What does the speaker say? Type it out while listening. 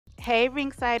Hey,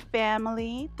 Ringside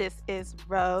family. This is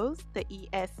Rose, the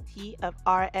EST of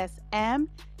RSM,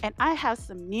 and I have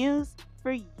some news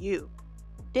for you.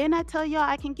 Didn't I tell y'all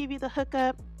I can give you the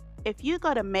hookup? If you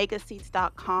go to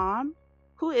megaseats.com,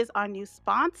 who is our new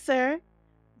sponsor,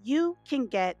 you can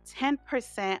get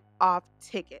 10% off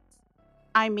tickets.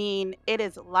 I mean, it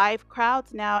is live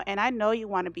crowds now, and I know you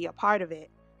want to be a part of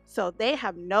it. So they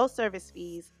have no service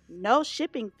fees, no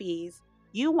shipping fees.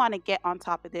 You want to get on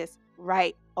top of this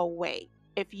right away.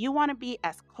 If you want to be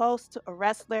as close to a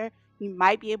wrestler, you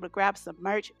might be able to grab some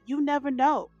merch. You never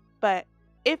know. But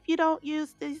if you don't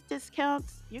use these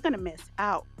discounts, you're going to miss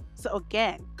out. So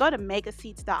again, go to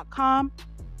megaseats.com,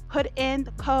 put in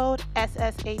the code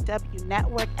SSAW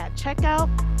Network at checkout,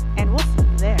 and we'll see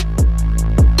you there.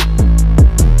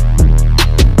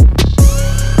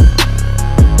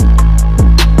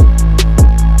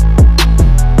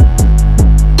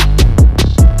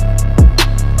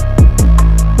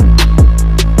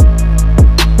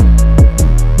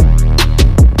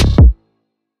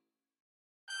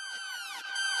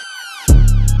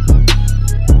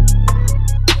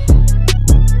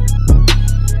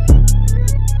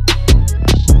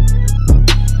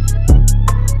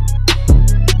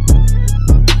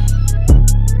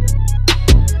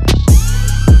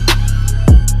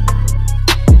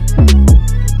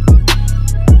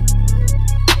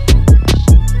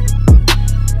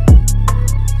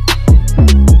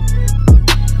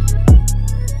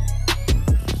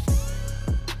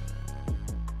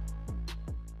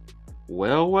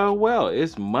 Well,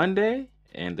 it's Monday,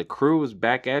 and the crew is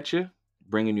back at you,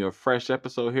 bringing you a fresh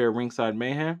episode here at Ringside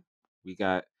Mayhem. We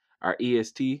got our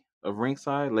EST of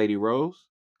Ringside, Lady Rose,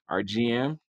 our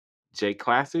GM, Jay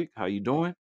Classic. How you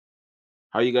doing?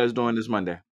 How you guys doing this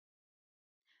Monday?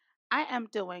 I am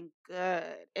doing good.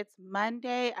 It's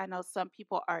Monday. I know some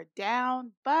people are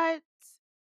down, but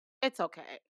it's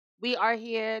okay. We are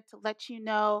here to let you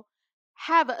know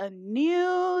have a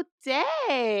new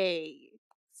day.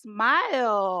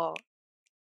 Smile.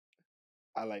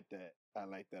 I like that. I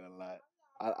like that a lot.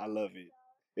 I love it.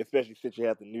 Especially since you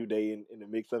have the new day in the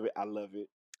mix of it. I love it.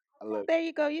 I love There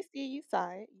you go. You see, you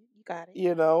saw it. You got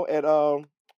it.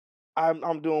 and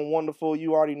I'm doing wonderful.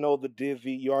 You already know the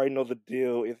Dizzy. You already know the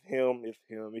deal. It's him. It's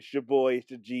him. It's your boy.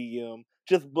 It's your GM.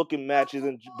 Just booking matches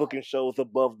and booking shows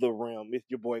above the rim. It's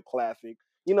your boy Classic.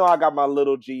 You know I got my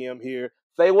little GM here.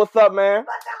 Say what's up, man.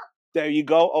 There you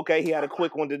go. Okay, he had a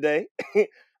quick one today.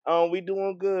 We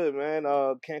doing good, man.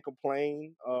 Can't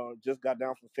complain. Just got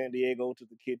down from San Diego, took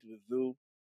the kid to the zoo.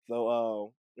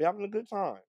 So we having a good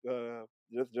time.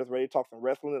 Just ready to talk some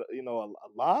wrestling. You know, a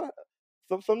lot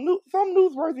of some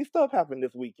newsworthy stuff happened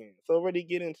this weekend. So ready to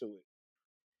get into it.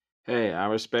 Hey, I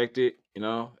respect it.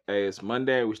 Hey, it's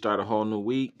Monday. We start a whole new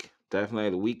week.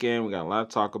 Definitely the weekend. We got a lot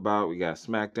to talk about. We got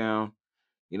SmackDown.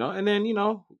 And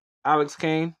then Alex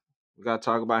Kane. We got to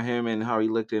talk about him and how he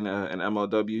looked in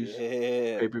MLW's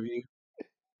Yeah. pay per view.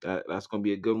 That's gonna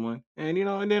be a good one. And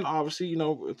then obviously,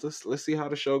 let's see how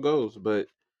the show goes. But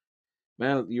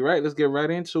man, you're right. Let's get right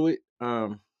into it.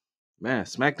 Man,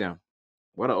 SmackDown.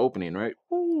 What an opening, right?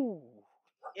 Ooh.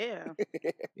 Yeah.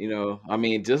 I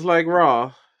mean, just like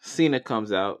Raw, Cena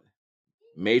comes out,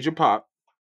 major pop,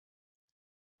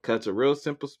 cuts a real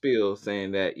simple spiel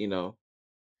saying that,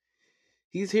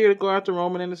 he's here to go after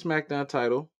Roman in the SmackDown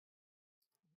title.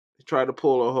 He tried to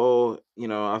pull a whole,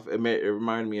 it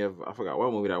reminded me of, I forgot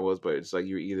what movie that was, but it's like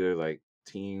you're either like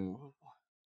team, what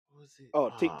was it?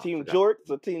 Oh, Ah, I Team forgot. Jorts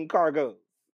or Team Cargo?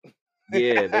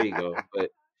 Yeah, there you go.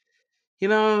 But he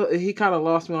kind of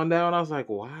lost me on that one. I was like,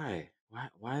 why?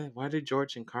 Why did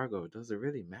George and Cargo? Does it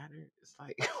really matter? It's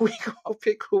like we gonna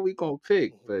pick who we gonna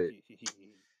pick. But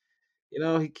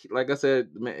he like I said,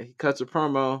 man, he cuts a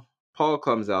promo. Paul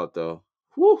comes out though.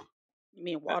 Whew. You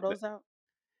mean Waddle's out?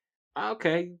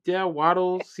 Okay, yeah,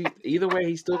 Waddles. Either way,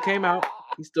 he still came out.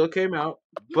 He still came out.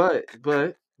 But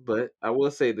I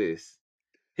will say this: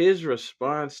 his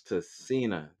response to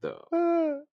Cena though.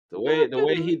 The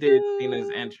way he did Cena's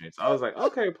entrance, I was like,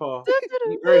 okay, Paul,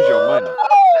 you earned your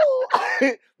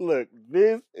money. Look,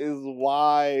 this is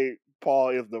why Paul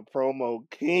is the promo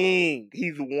king.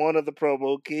 He's one of the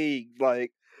promo kings.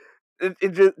 Like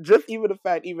it just even the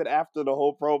fact, even after the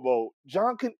whole promo,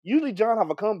 John have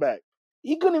a comeback.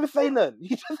 He couldn't even say nothing. He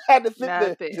just had to sit there.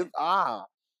 Nothing. Just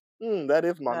that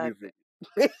is my Nothing.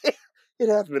 music. It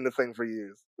has been the same for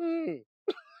years. Hmm.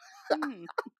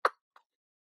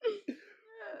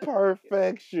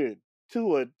 Perfection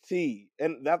to a T,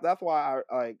 and that's why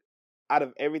I like out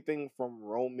of everything from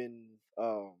Roman's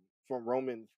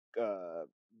uh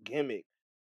gimmick,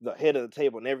 the head of the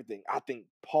table and everything. I think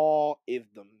Paul is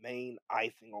the main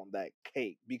icing on that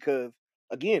cake because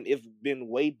again, it's been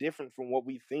way different from what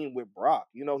we've seen with Brock.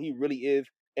 You know, he really is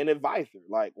an advisor.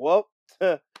 Like, well,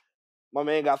 my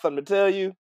man got something to tell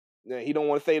you. Yeah, he don't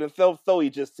want to say it himself, so he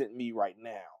just sent me right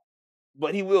now.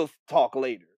 But he will talk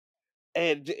later.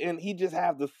 And he just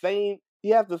has the same. He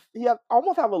has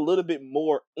almost have a little bit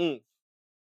more oomph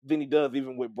than he does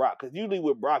even with Brock. Because usually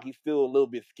with Brock, he's still a little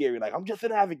bit scary. Like, I'm just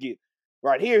an advocate.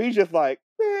 Right here, he's just like,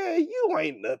 man, you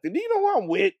ain't nothing. Do you know who I'm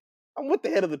with? I'm with the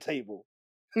head of the table.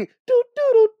 Do do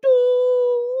do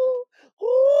do.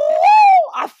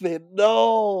 Ooh, I said,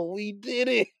 no, we did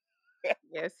it.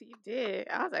 Yes, he did.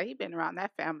 I was like, he been around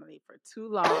that family for too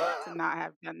long to not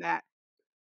have done that.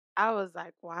 I was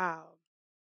like, wow.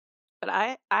 But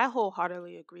I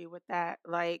wholeheartedly agree with that.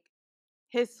 Like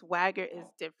his swagger is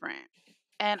different.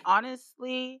 And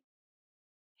honestly,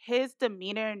 his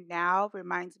demeanor now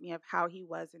reminds me of how he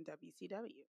was in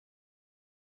WCW.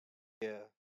 Yeah,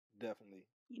 definitely.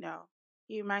 You know,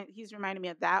 he's reminding me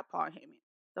of that Paul Heyman.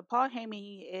 The Paul Heyman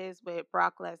he is with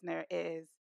Brock Lesnar is,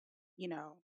 you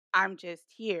know, I'm just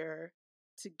here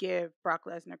to give Brock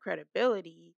Lesnar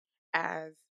credibility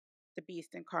as the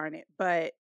Beast incarnate,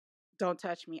 but don't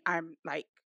touch me. I'm like,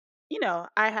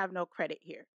 I have no credit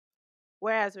here.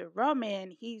 Whereas with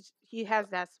Roman, he has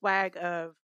that swag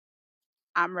of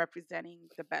I'm representing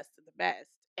the best of the best,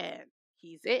 and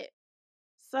he's it.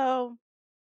 So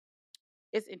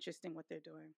it's interesting what they're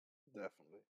doing.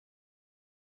 Definitely.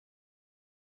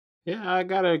 Yeah, I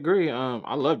gotta agree.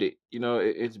 I loved it.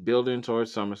 It's building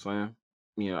towards SummerSlam.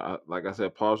 Like I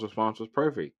said, Paul's response was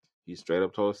perfect. He straight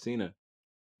up told Cena,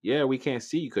 "Yeah, we can't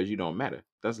see you because you don't matter."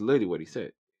 That's literally what he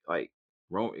said. Like,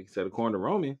 he said, according to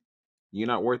Roman, you're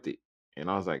not worth it. And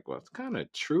I was like, well, it's kind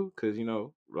of true because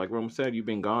like Roman said, you've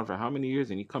been gone for how many years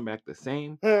and you come back the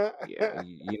same. Yeah,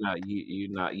 you're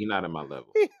not at my level.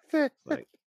 he said, It's like,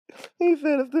 he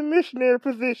said it's the missionary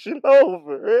position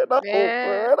over and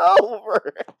Yeah, over and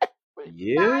over. Nice.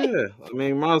 yeah. I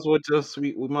mean, we might as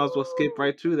well skip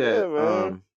right to Yeah, that.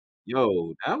 man.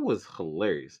 Yo, that was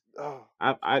hilarious. Oh,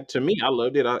 To me, I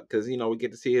loved it because we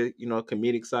get to see a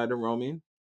comedic side of Roman.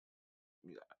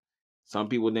 Some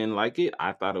people didn't like it.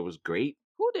 I thought it was great.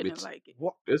 who didn't Which like it?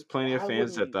 what? there's plenty of Why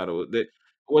fans wouldn't that you? thought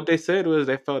what they said was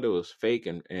they felt it was fake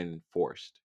and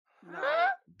forced. No,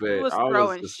 he But was I was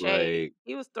throwing just shade. like,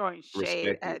 He was throwing shade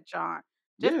respect it. at John.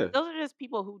 Just Yeah. those are just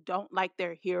people who don't like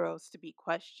their heroes to be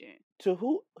questioned. To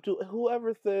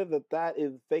whoever says that that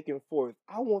is faking forth,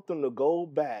 I want them to go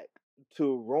back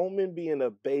to Roman being a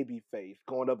baby face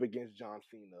going up against John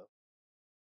Cena,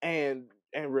 and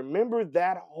remember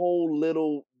that whole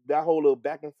little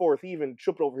back and forth. He even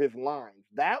tripped over his lines.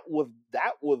 That was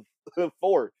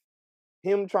forced.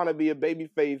 Him trying to be a baby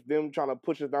face, them trying to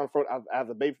push us down front as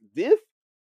a baby. This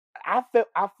I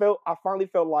finally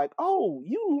felt like, oh,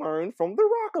 you learned from The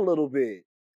Rock a little bit.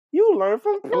 You learned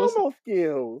from It was promo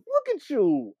skills. Look at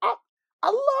you. I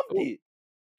loved oh, it.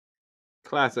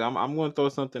 classic. I'm going to throw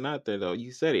something out there though.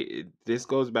 You said it. This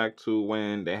goes back to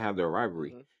when they have their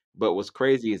rivalry. Mm-hmm. But what's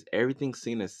crazy is everything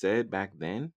Cena said back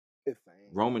then, It's same.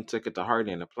 Roman took it to heart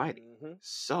and applied it. Mm-hmm.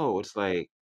 So it's like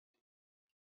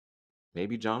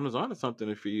maybe John was onto something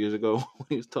a few years ago when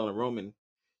he was telling Roman,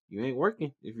 "You ain't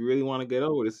working. If you really want to get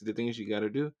over, this is the things you got to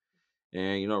do."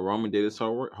 And Roman did his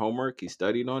homework. He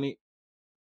studied on it,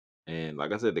 and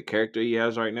like I said, the character he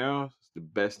has right now is the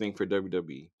best thing for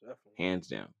WWE, Definitely. hands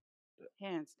down.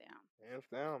 Hands down. Hands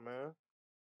down, man.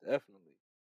 Definitely.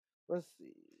 Let's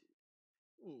see.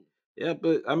 Hmm. Yeah,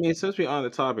 but I mean, since we're on the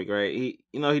topic, right? He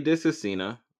did his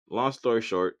Cena. Long story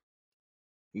short,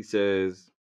 he says,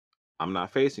 "I'm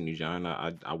not facing you, John.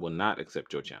 I will not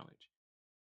accept your challenge."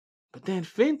 But then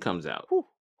Finn comes out, Whew.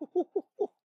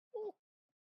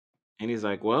 and he's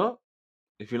like, "Well,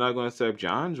 if you're not going to accept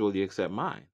John's, will you accept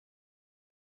mine?"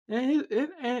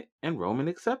 And Roman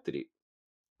accepted it.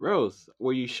 Rose,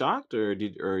 were you shocked or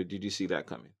did you see that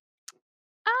coming?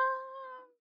 Um,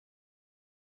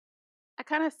 I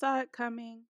kind of saw it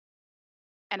coming,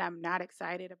 and I'm not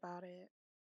excited about it.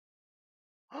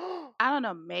 I don't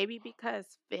know, maybe because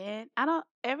Finn. I don't.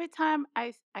 Every time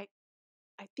I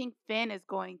think Finn is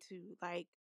going to like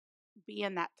be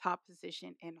in that top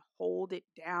position and hold it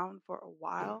down for a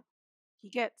while. He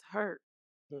gets hurt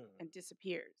Hmm. and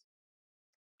disappears,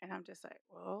 and I'm just like,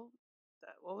 well,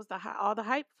 what was all the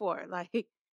hype for? Like,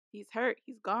 he's hurt,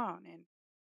 he's gone, and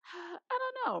I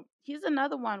don't know. He's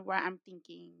another one where I'm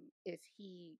thinking, is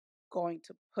he going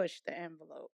to push the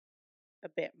envelope a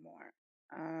bit more?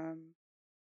 Um,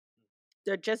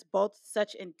 they're just both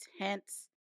such intense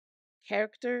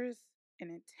characters and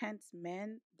intense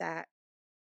men that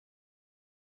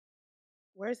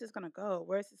where is this gonna go?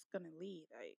 Where is this gonna lead?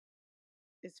 Like,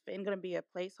 is Finn gonna be a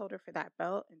placeholder for that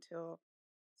belt until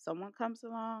someone comes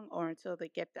along or until they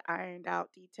get the ironed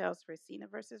out details for Cena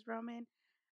versus Roman.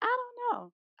 I don't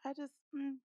know. I just,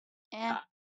 eh. I,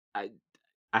 I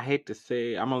I hate to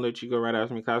say, I'm gonna let you go right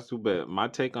after me, Kasu, but my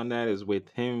take on that is with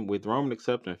Roman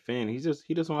accepting Finn, he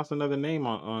just wants another name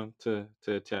on to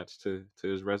attach to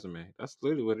his resume. That's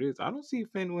literally what it is. I don't see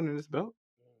Finn winning this belt.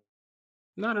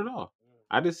 Mm, Not at all. mm,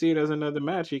 I just see it as another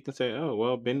match. He can say, "Oh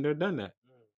well, been there, done that."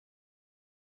 mm.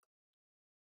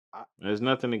 I, There's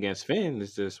nothing against Finn.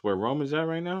 It's just where Roman's at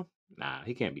right now. Nah,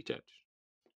 he can't be touched.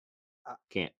 I,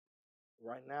 Can't.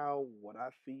 right now, what I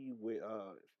see with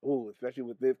especially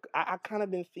with this, I kind of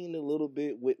been seeing a little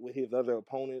bit with his other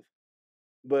opponents,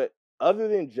 but other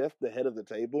than just the head of the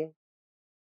table,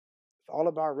 it's all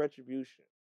about retribution.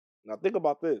 Now think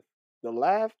about this: the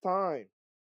last time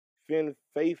Finn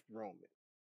faced Roman,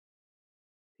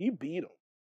 he beat him.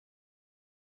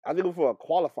 I think it was for a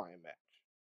qualifying match.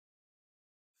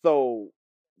 So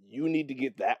you need to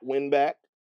get that win back.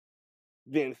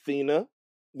 Then Cena,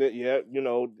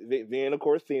 then of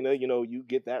course Cena, you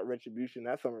get that retribution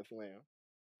at SummerSlam.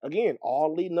 Again,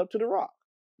 all leading up to The Rock,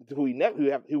 who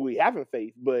we haven't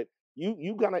faced, but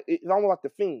you gotta, it's almost like the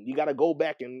Fiend. You gotta go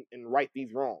back and right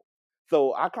these wrongs.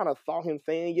 So I kind of saw him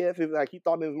saying yes. It's like he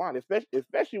thought in his mind,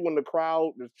 especially when the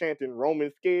crowd was chanting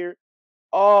Roman scared.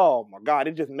 Oh my God,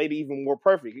 it just made it even more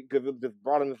perfect because it just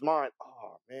brought in his mind.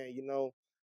 Oh man,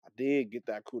 I did get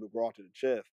that coup de grace to the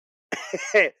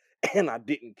chest, and I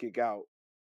didn't kick out.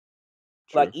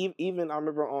 Like True. even I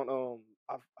remember on oh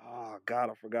God,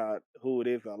 I forgot who it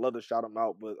is. I love to shout them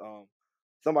out, but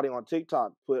somebody on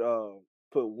TikTok put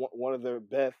one of their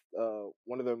best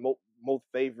one of their most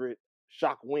favorite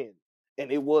shock wins,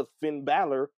 and it was Finn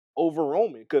Balor over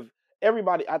Roman because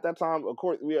everybody at that time, of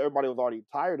course, everybody was already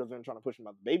tired of him trying to push him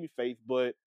as a babyface,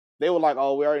 but they were like,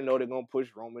 oh, we already know they're gonna push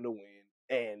Roman to win,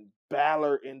 and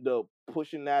Balor ended up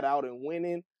pushing that out and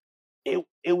winning. It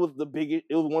was the biggest.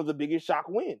 It was one of the biggest shock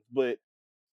wins, but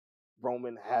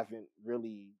Roman hasn't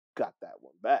really got that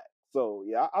one back. So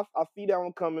yeah, I see that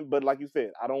one coming, but like you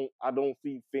said, I don't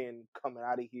see Finn coming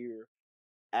out of here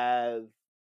as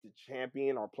the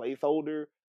champion or placeholder.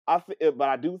 But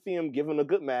I do see him giving a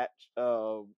good match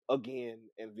again,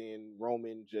 and then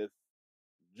Roman just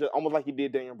almost like he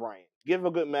did Daniel Bryan, give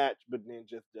a good match, but then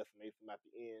just decimate him at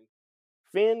the end.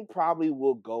 Finn probably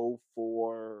will go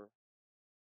for,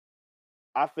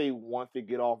 I say, once they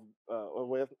get off,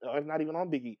 or it's not even on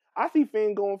Biggie. I see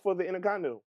Finn going for the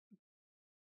Intercontinental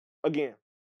again,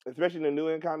 especially the new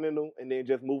Intercontinental, and then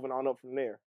just moving on up from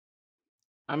there.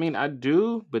 I mean, I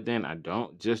do, but then I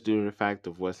don't, just due to the fact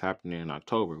of what's happening in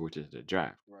October, which is the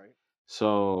draft. Right.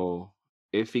 So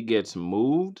if he gets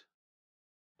moved,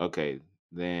 okay,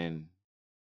 then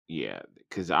yeah,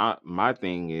 because my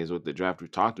thing is with the draft we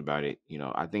talked about it.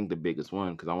 I think the biggest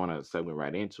one, because I want to segue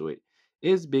right into it,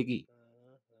 is Big E.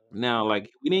 Now, like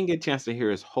we didn't get a chance to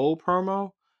hear his whole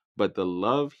promo, but the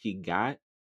love he got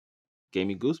gave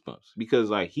me goosebumps because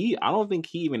like I don't think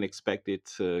he even expected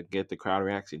to get the crowd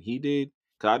reaction he did.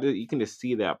 Cause you can just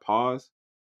see that pause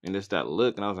and just that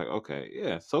look, and I was like, okay,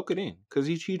 yeah, soak it in, because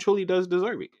he truly does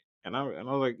deserve it. And I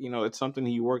was like, it's something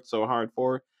he worked so hard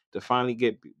for to finally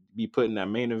be put in that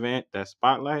main event, that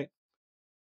spotlight.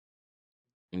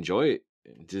 Enjoy it,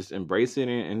 just embrace it,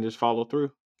 and just follow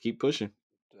through, keep pushing.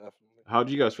 Definitely. How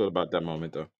do you guys feel about that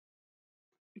moment though?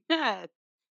 Yeah,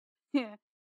 yeah.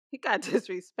 He got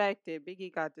disrespected.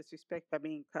 Biggie got disrespected by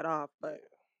being cut off, but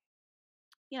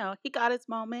he got his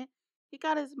moment. He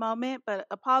got his moment, but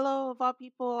Apollo of all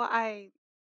people,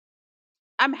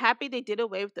 I'm happy they did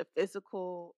away with the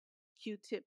physical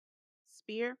Q-tip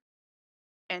spear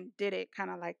and did it kind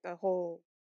of like the whole,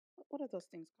 what are those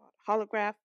things called?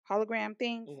 Hologram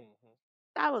things. Mm-hmm.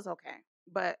 That was okay.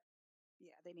 But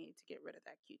yeah, they needed to get rid of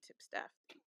that Q-tip stuff.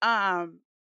 Um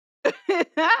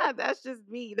that's just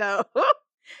me though.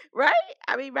 Right?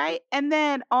 I mean, right? And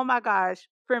then oh my gosh,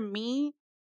 for me,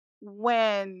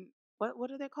 when what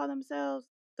do they call themselves?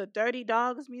 The Dirty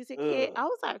Dogs music hit. Ugh. I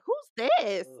was like, who's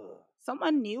this? Ugh.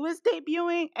 Someone new is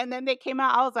debuting, and then they came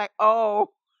out. I was like, oh,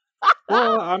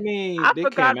 Well, I mean, I they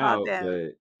forgot came about out, them.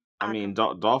 but I I mean,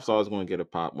 completely Dolph's forgot. always going to get a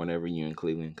pop whenever you in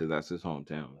Cleveland because that's his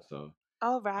hometown. So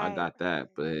Oh I right, got that.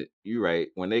 right. But you're right.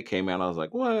 When they came out, I was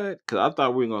like, what? Because I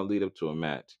thought we were going to lead up to a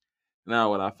match. Now,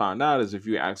 what I found out is if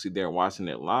you're actually there watching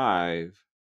it live,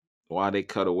 while they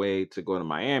cut away to go to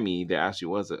Miami, there actually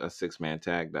was a 6-man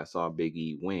tag that saw Big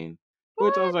E win,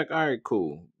 which I was What? like, all right,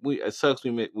 cool. It sucks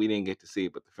we didn't get to see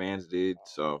it, but the fans did.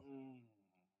 So. Mm,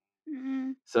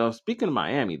 Mm, So speaking of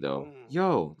Miami though, mm.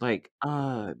 yo, like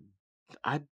I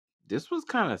this was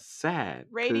kind of sad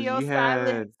because radio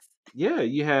silence.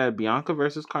 you had Bianca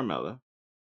versus Carmella,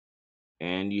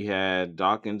 and you had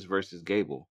Dawkins versus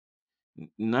Gable.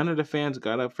 None of the fans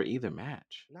got up for either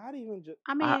match. Not even just.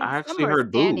 I I mean, some actually were heard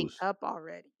standing boos. up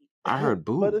already. I heard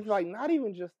But boos. it's like not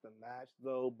even just the match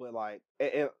though, but like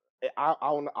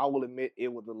I will admit it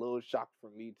was a little shock for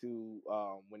me too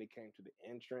when it came to the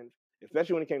entrance,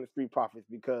 especially when it came to Street Profits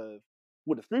because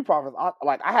with the Street Profits,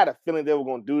 I had a feeling they were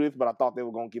gonna do this, but I thought they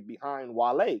were gonna get behind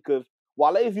Wale because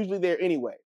Wale is usually there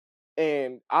anyway,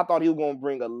 and I thought he was gonna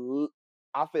bring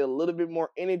I say a little bit more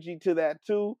energy to that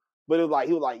too. But it was like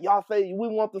he was like, y'all say we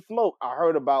want the smoke. I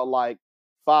heard about like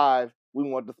 5, we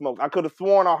want the smoke. I could have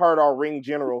sworn I heard our ring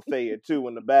general say it too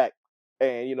in the back.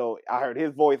 And I heard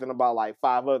his voice and about like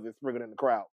 5 others sprinkled in the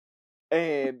crowd.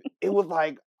 And it was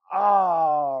like,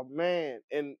 oh man.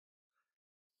 And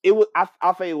it was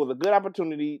I'll say it was a good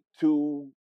opportunity to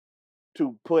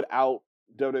put out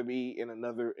WWE in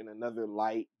another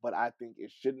light, but I think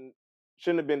it shouldn't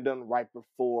have been done right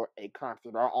before a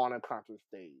concert or on a concert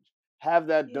stage. Have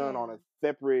that done on Yeah. a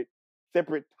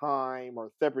separate time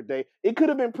or separate day. It could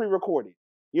have been pre-recorded.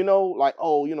 Like,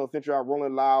 oh, since you're out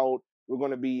Rolling Loud, we're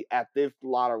going to be at this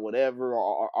slot or whatever,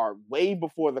 or way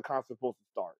before the concert's supposed to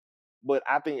start. But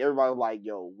I think everybody was like,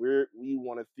 yo, we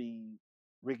want to see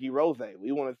Ricky Rose.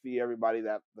 We want to see everybody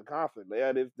at the concert.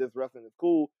 Yeah, this wrestling is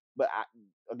cool, but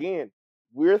again,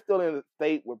 we're still in a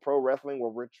state with pro wrestling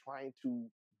where we're trying to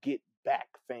get back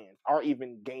fans or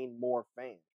even gain more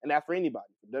fans. And that's for anybody,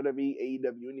 for WWE,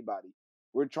 AEW, anybody.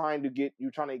 You're trying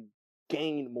to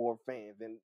gain more fans.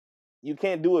 And you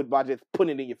can't do it by just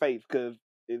putting it in your face because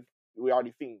we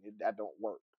already seen it. That don't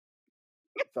work.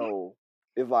 So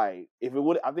it's like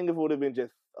I think if it would have been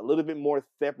just a little bit more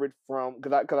separate from,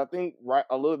 because I think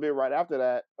a little bit right after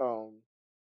that,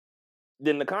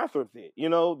 then the concerts hit,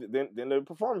 then the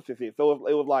performances hit. So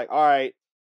it was like, all right,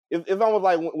 it's almost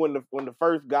like when the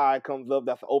first guy comes up,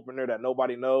 that's the opener that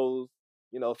nobody knows.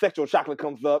 Sexual Chocolate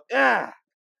comes up, that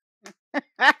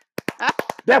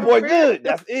boy good.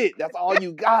 That's it. That's all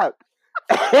you got.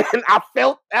 And I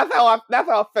felt that's how I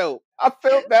felt. I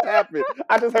felt that happen.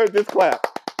 I just heard this clap.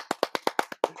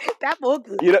 That boy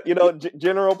good.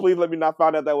 General, please let me not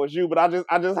find out that was you. But I just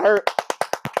heard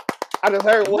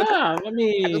one. Nah, I I just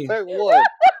mean, heard one.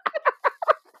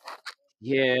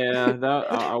 yeah,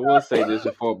 I will say this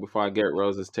before I get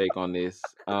Rose's take on this.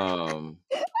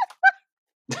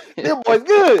 That boy's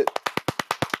good.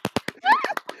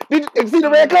 Did you see the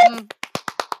red cup?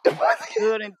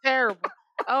 Good and terrible.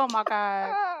 Oh my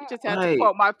God. You just had to Like,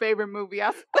 quote my favorite movie.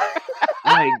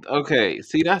 okay,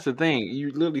 see, that's the thing.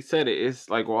 You literally said it. It's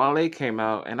like Wale came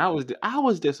out, and I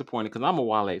was disappointed because I'm a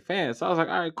Wale fan. So I was like,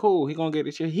 all right, cool. He gonna get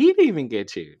a cheer. He didn't even get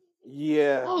cheered.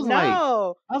 Yeah.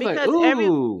 No, I was like, because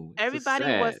ooh, this is everybody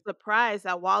was sad. surprised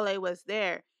that Wale was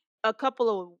there. A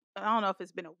couple of I don't know if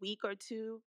it's been a week or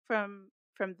two from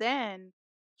then.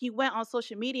 He went on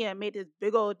social media and made this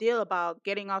big old deal about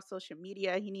getting off social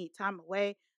media. He needed time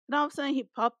away. And all of a sudden he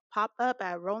pop up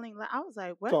at Rolling Loud. I was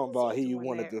like, what Talking is about he he doing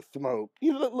wanted there? to smoke.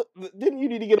 Didn't you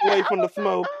need to get away from the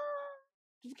smoke?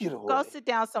 Just get Go away. sit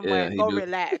down somewhere Yeah, and he go do.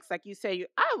 relax. Like you say,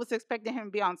 I was expecting him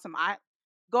to be on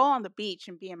go on the beach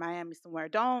and be in Miami somewhere.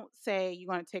 Don't say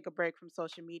you're going to take a break from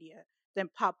social media, then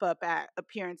pop up at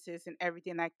appearances and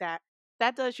everything like that.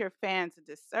 That does your fans a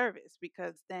disservice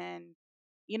because then,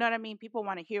 you know what I mean? People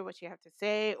want to hear what you have to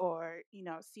say or,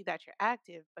 see that you're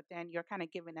active, but then you're kind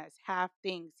of giving us half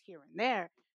things here and there.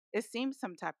 It seems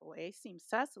some type of way. It seems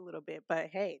sus a little bit, but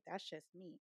hey, that's just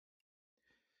me.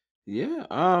 Yeah,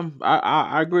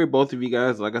 I agree with both of you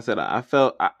guys. Like I said, I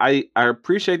felt I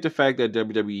appreciate the fact that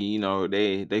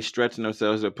WWE, they stretching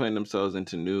themselves, they're putting themselves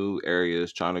into new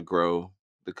areas, trying to grow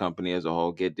the company as a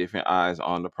whole, get different eyes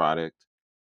on the product.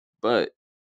 But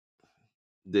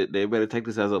they better take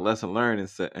this as a lesson learned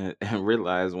and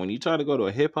realize when you try to go to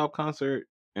a hip hop concert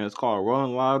and it's called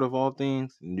Rolling Loud of all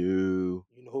things, no,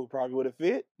 You know who probably would have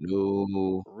fit?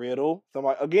 no, Riddle.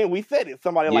 Somebody again. We said it.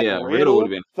 Somebody like yeah, Riddle would Riddle. have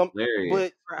been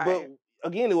hilarious. But Right.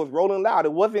 again, it was Rolling Loud.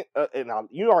 It wasn't.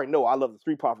 You already know I love the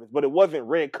Street Profits, but it wasn't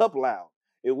Red Cup Loud.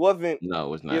 It wasn't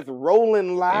No, it's not. just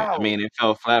Rolling I Loud. mean, it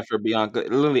fell flat for Bianca.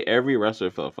 Literally every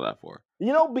wrestler fell flat for her.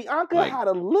 Bianca Like had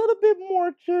a little bit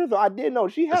more cheers. I did know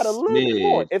she a had a little bit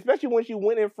more, smidge. especially when she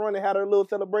went in front and had her little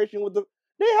celebration with the.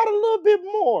 They had a little bit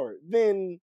more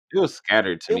than It was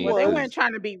scattered to it me Well, they was. weren't because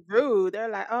trying to be rude. They're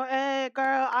like, "Oh, hey,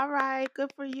 girl, all right,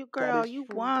 good for you, That girl. is You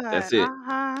true. won. that's it.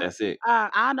 Uh-huh. That's it. I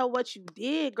don't know what you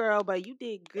did, girl, but you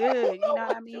did I don't good. You know know what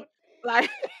what I you mean? Like,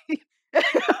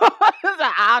 it's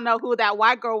like, I don't know who that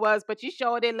white girl was, but you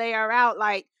sure did lay her out.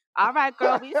 Like, all right,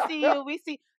 girl, we see you. We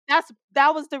see.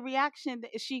 That was the reaction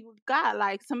that she got.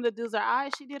 Like, some of the dudes are, all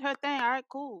right, she did her thing. All right,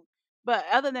 cool. But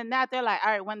other than that, they're like,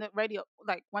 all right, when the radio,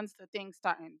 like, when's the thing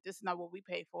starting? This is not what we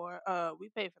pay for. We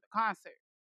pay for the concert.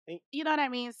 And, You know what I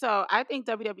mean? So I think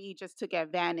WWE just took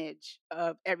advantage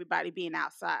of everybody being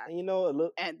outside, and you know, a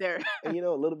little, and they're and you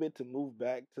know, a little bit to move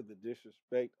back to the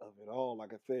disrespect of it all.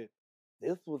 Like I said,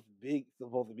 this was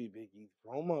supposed to be Big E's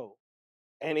promo,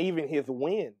 and even his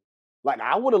win. Like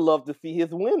I would have loved to see his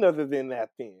win other than that.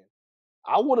 Then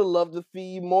I would have loved to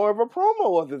see more of a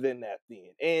promo other than that. Then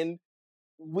and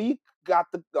we got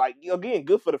the like again,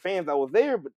 good for the fans that was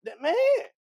there, but man,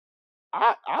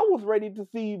 I was ready to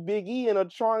see Big E in a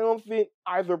triumphant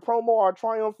either promo or a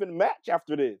triumphant match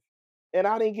after this, and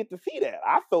I didn't get to see that.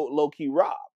 I felt low key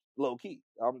robbed. Low key,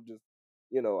 I'm just,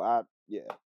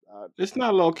 It's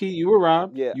not low key. You were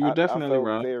robbed. You were I definitely felt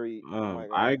robbed. very. Oh my I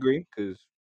god. agree because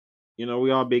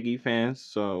we all Big E fans,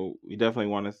 so we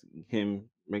definitely want him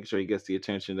make sure he gets the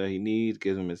attention that he needs,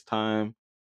 gives him his time,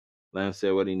 let him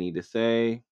say what he need to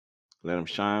say, let him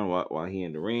shine while he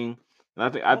in the ring.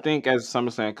 And I think as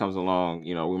SummerSlam comes along,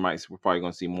 we're probably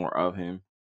gonna see more of him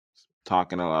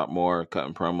talking a lot more,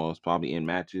 cutting promos, probably in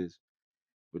matches,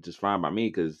 which is fine by me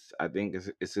because I think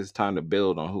it's his time to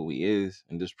build on who he is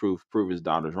and just prove his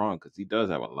doubters wrong because he does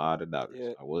have a lot of doubters.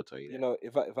 Yeah, I will tell you that. you know,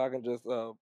 if I can just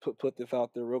put this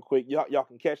out there real quick, y'all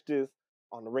can catch this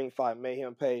on the Ringside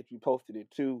Mayhem page. We posted it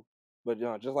too, but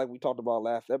just like we talked about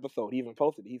last episode, he even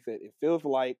posted it. He said it feels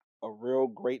like a real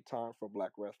great time for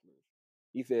black wrestlers.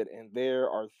 He said, and there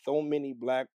are so many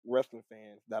black wrestling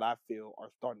fans that I feel are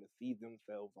starting to see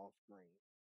themselves on screen.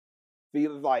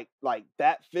 Feels like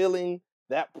that feeling,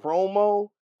 that promo,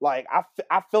 like I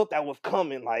felt that was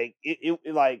coming. Like it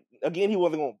like again, he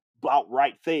wasn't gonna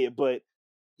outright say it, but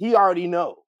he already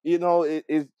know.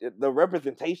 The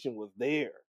representation was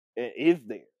there. It is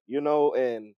there.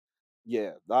 And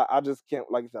yeah, I just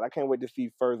can't, like I said, I can't wait to see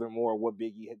furthermore what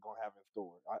Big E is gonna have in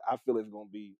store. I feel it's gonna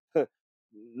be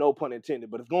no pun intended,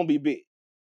 but it's gonna be big.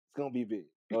 It's gonna be big.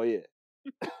 Oh yeah.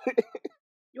 you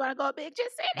want to go big?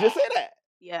 Just say that. Just say that.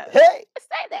 Yeah. Hey. Just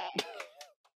say that.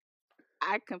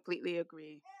 I completely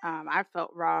agree. I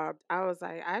felt robbed. I was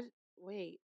like,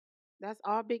 wait, that's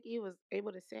all Big E was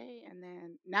able to say. And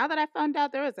then now that I found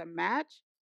out there was a match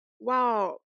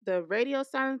while the radio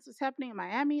silence was happening in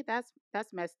Miami, that's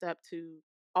messed up to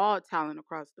all talent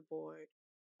across the board.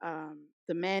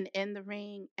 The men in the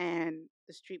ring and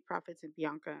the Street Profits and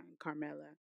Bianca and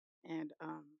Carmella and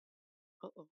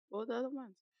what were the other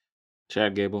ones?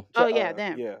 Chad Gable. Oh yeah,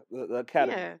 them. Yeah, the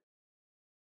Academy.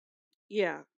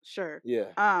 Yeah, sure. Yeah.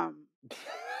 No.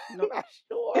 Not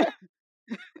sure.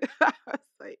 I was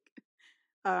like,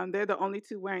 they're the only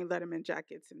two wearing Letterman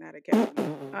jackets in that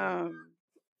academy.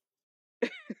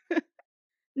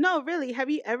 No, really. Have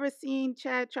you ever seen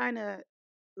Chad trying to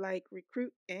like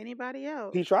recruit anybody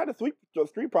else? He tried to sweep the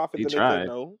Street Profits He and they tried. said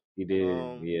no. He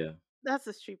did. Yeah. That's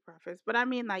the Street Profits, but I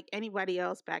mean like anybody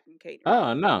else back in catering.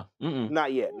 Oh no. Mm-mm.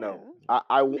 Not yet. No.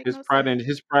 Make His no pride sense. and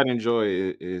his pride and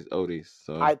joy is Otis.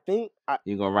 So I think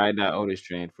you're gonna ride that Otis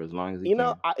train for as long as he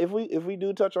can. if we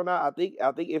do touch on that, I think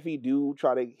if he do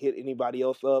try to hit anybody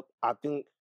else up, I think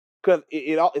because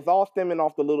it's all stemming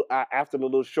off the little after the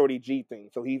little Shorty G thing.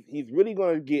 So he's really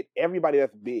gonna get everybody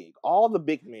that's big, all the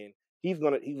big men. He's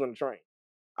gonna train.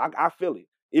 I feel it.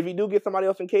 If he do get somebody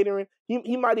else in catering,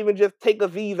 he might even just take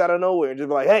Aziz out of nowhere and just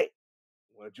be like, hey,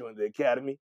 want to join the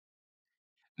academy?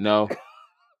 No.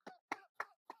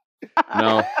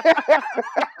 No.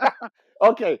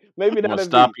 Okay, maybe I'm gonna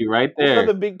stop you right there.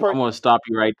 I'm gonna stop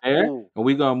you right there, and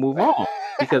we're gonna move on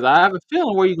because I have a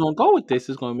feeling where you're gonna go with this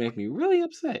is gonna make me really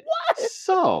upset. What?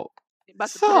 So, You're about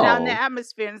to put it out in the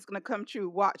atmosphere and it's gonna come true.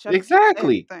 Watch.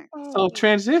 Exactly. So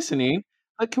transitioning,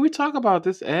 can we talk about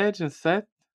this Edge and Seth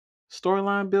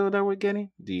storyline build that we're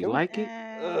getting? Do you like it?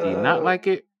 Do you not like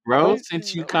it, Rose?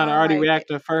 Since you kind of already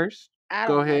reacted first,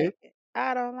 go ahead.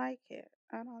 I don't like it.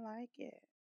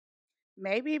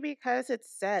 Maybe because it's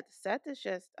Seth. Seth is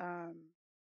just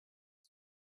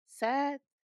Seth.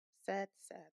 I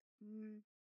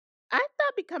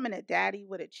thought becoming a daddy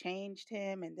would have changed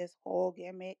him and this whole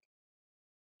gimmick.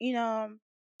 Him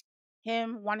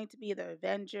wanting to be the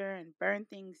Avenger and burn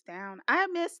things down. I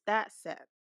miss that Seth.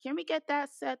 Can we get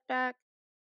that Seth back?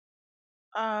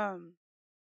 But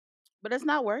it's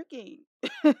not working.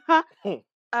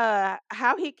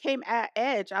 How he came at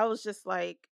Edge, I was just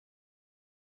like,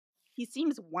 he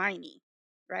seems whiny,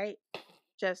 right?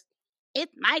 Just,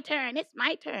 it's my turn.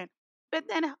 But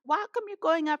then why come you're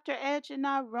going after Edge and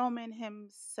not Roman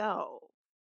himself?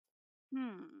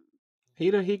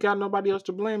 He got nobody else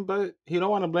to blame, but he don't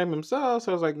want to blame himself.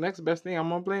 So I was like, next best thing, I'm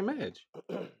gonna blame Edge.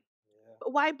 But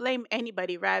why blame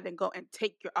anybody rather than go and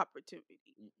take your opportunity?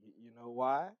 You know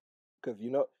why? Because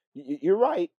you're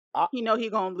right. He know he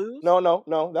gonna lose. No,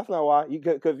 that's not why.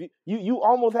 Because you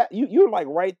almost you're like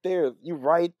right there. You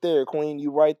right there, Queen.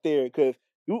 You right there. Because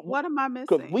What am I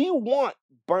because missing? we want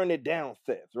Burn It Down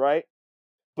Seth, right?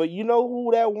 But you know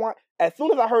who that want? As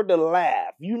soon as I heard the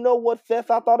laugh, you know what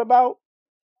Seth I thought about?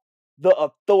 The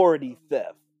Authority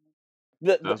Seth.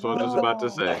 That's what I was about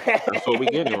to say. That's what we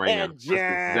getting right now. That's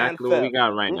exactly what we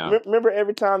got right now. Remember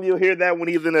every time you'll hear that when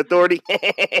he's in Authority?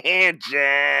 Jan.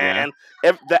 Yeah.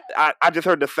 I just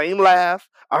heard the same laugh.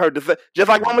 I heard just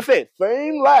like Roman said,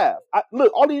 same laugh.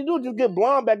 Look, all you do is just get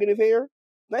blonde back in his hair.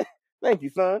 Thank you,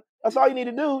 son. That's all you need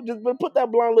to do. Just put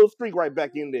that blonde little streak right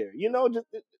back in there. You know, just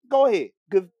go ahead.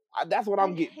 Because that's what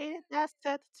I'm getting. I hated that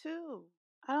Seth too.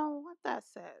 I don't want that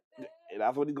Seth.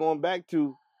 That's what he's going back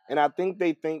to. And I think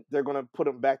they think they're going to put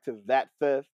him back to that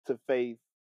Seth to face.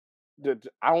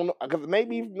 I don't know, because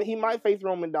maybe he might face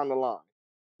Roman down the line,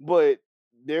 but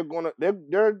they're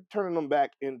turning him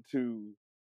back into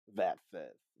that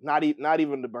Seth. Not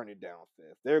even the Burn It Down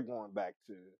Seth. They're going back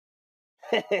to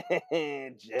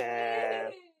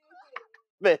Jan.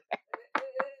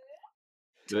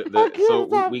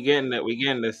 So we getting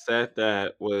the Seth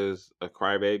that was a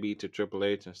crybaby to Triple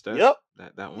H and stuff. Yep,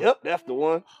 that one. Yep, that's the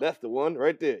one. That's the one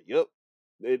right there. Yep.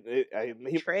 He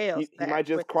might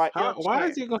just cry. Why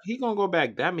is he gonna go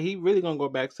back? That mean he really gonna go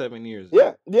back 7 years?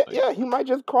 Yeah. He might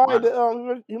just cry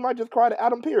he might just cry to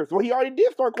Adam Pearce. Well, he already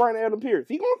did start crying to Adam Pearce.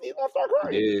 He's gonna start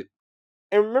crying. He did.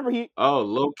 And remember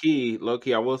low key,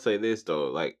 I will say this though.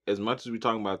 Like, as much as we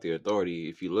talking about the Authority,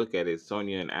 if you look at it,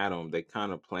 Sonya and Adam, they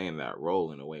kind of playing that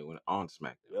role in a way when on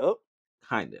SmackDown. Yep.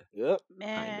 Kinda. Yep.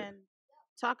 Man,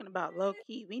 talking about low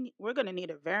key, we're gonna need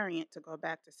a variant to go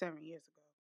back to 7 years ago.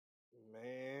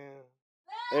 Man.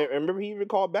 And remember, he even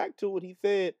called back to it. He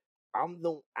said, I'm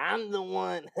the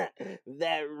one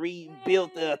that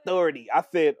rebuilt the Authority. I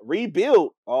said,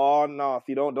 rebuild? Oh no,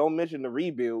 see, don't mention the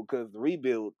rebuild, because the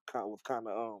rebuild was kind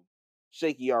of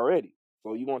shaky already.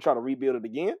 So you gonna try to rebuild it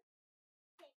again?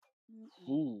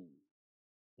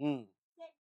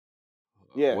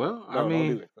 Yeah. Well, no, I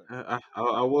mean,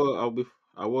 don't do it.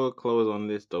 I will close on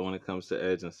this though. When it comes to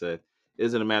Edge and Seth,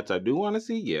 is it a match I do want to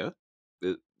see? Yeah.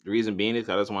 The reason being is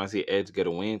I just want to see Edge get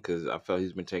a win, because I felt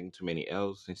he's been taking too many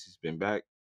L's since he's been back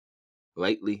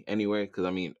lately. Anyway, because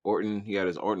I mean, Orton, he had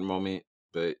his Orton moment,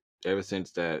 but ever since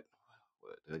that,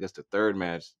 I guess the third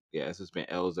match, yeah, it's just been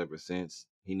L's ever since.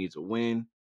 He needs a win.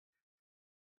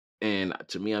 And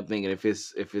to me, I'm thinking if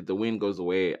the win goes the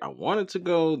way I want it to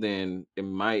go, then it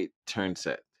might turn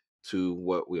Seth to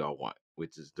what we all want,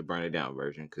 which is the Burn It Down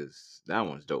version, because that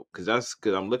one's dope. Because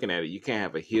I'm looking at it, you can't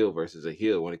have a heel versus a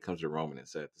heel when it comes to Roman and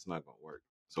Seth. It's not gonna work.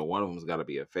 So one of them's got to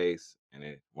be a face, and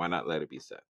why not let it be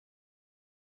Seth?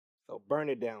 So burn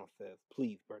it down, Seth.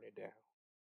 Please burn it down.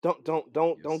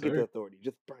 Don't get the Authority.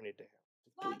 Just burn it down,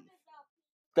 please.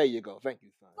 There you go. Thank you,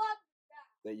 son.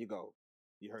 There you go.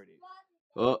 You heard it.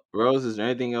 Well, Rose, is there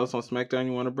anything else on SmackDown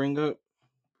you want to bring up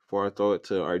before I throw it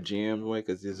to our GM way?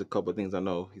 Because there's a couple of things I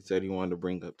know he said he wanted to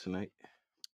bring up tonight.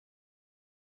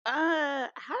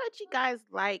 How did you guys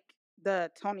like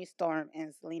the Toni Storm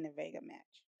and Zelina Vega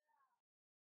match?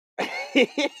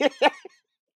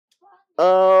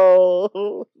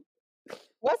 Oh,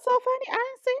 what's so funny? I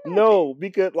didn't see nothing. No,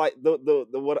 because like the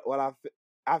what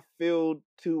I feel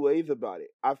two ways about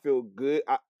it. I feel good.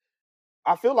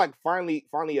 I feel like finally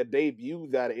a debut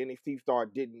that an NXT star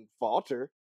didn't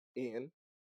falter in,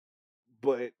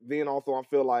 but then also I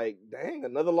feel like, dang,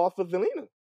 another loss for Zelina.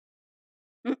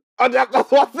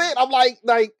 That's what I said. I'm like,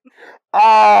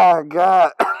 oh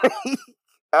god,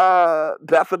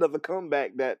 that's another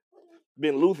comeback that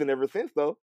been losing ever since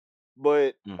though.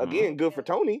 But again, good for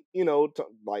Toni. You know,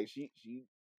 like she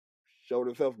showed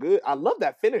herself good. I love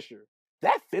that finisher.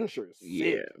 That finisher is sick.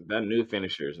 Yeah, that new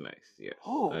finisher is nice. Yes,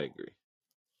 I agree.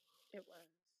 It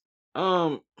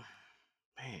was.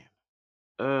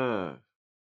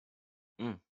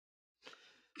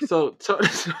 So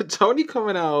Toni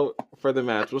coming out for the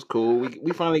match was cool.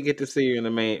 We finally get to see her in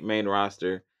the main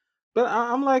roster. But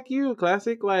I'm like you,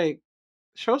 Classic. Like,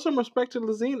 show some respect to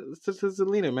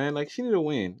Zelina, man. Like, she need to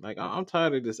win. Like, I'm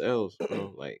tired of this L's,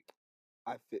 bro. Like,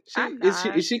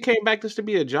 she came back just to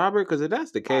be a jobber? Because if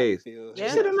that's the case, she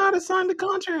should have not signed the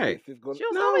contract. She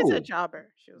was always a jobber.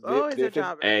 She was always a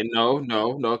jobber. And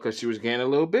no, because she was getting a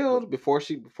little build before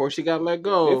she got let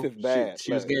go. This is bad.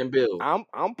 She was getting build.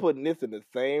 I'm putting this in the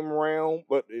same realm,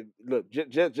 but look,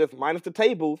 just minus the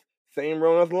tables, same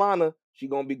realm as Lana. She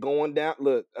gonna be going down.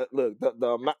 Look,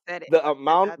 the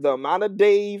amount of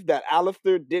days that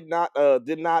Alistair did not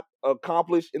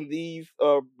accomplish in these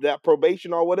that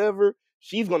probation or whatever,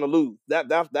 she's gonna lose.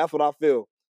 That's what I feel.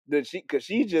 Because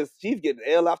she's getting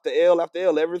L after L after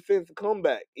L ever since the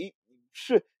comeback.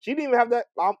 She didn't even have that.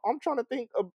 I'm trying to think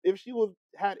of if she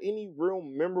had any real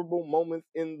memorable moments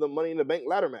in the Money in the Bank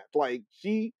ladder match. Like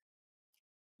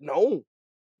no,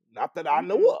 not that I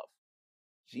know Mm-mm. of.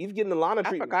 She's getting a lot of I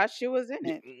treatment. forgot she was in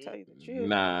it, to tell you the truth.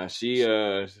 Nah, her She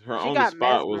only got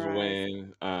spot was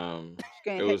mesmerized. when She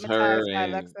getting it was her hypnotized by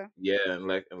and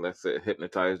Alexa. Alexa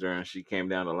hypnotized her and she came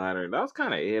down the ladder. That was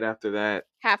kind of it after that.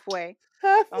 Halfway.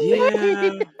 Halfway.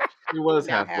 Yeah, it was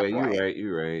Now halfway. You halfway. right.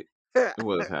 You right. It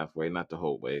was halfway, not the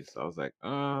whole way. So I was like,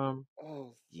 Oh,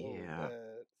 so yeah. bad.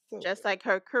 So Just bad. like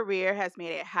her career has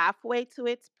made it halfway to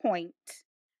its point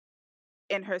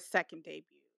in her second debut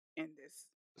in this.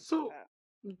 So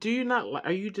do you not?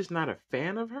 Are you just not a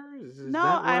fan of hers? Is No,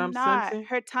 that what I'm I'm not. sensing?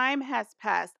 Her time has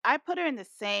passed. I put her in the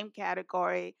same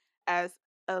category as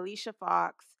Alicia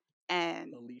Fox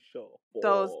and Alicia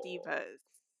those Fox. divas.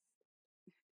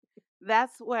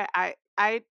 That's where I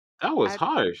That was I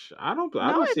harsh. I no,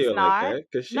 don't see it's it like not. that.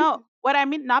 Cause she, No, what I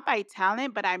mean not by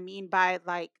talent, but I mean by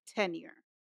like tenure.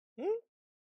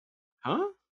 huh?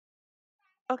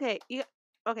 Okay,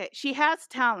 okay, she has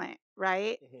talent,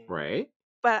 right? Right.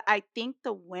 But I think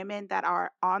the women that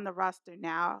are on the roster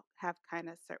now have kind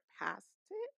of surpassed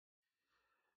it.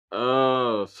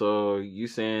 Oh, so you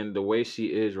saying the way she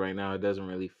is right now, it doesn't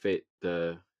really fit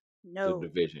the No,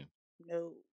 division.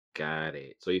 no, Got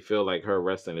it. So you feel like her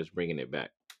wrestling is bringing it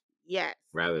back yes,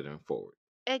 rather than forward.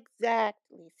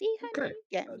 exactly. See, honey, Okay.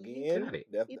 you get me. Again, Got it.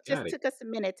 It Got just it. took us a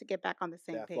minute to get back on the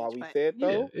same that's why page, we but said Yeah,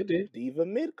 though, it did. Diva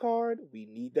mid card. We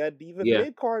need that Diva Yeah,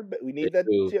 mid card. We they need that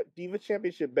do. Diva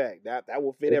championship back. That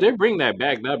will fit If they everybody. bring that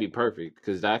back, that'd be perfect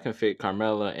because that can fit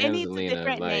Carmella it and needs a Zelina.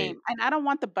 different Like, name, and I don't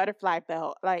want the butterfly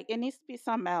belt. Like it needs to be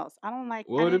something else. I don't like.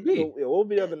 what I would it didn't. be? What would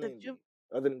be the other The name be?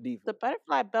 Other than Diva? the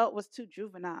butterfly belt was too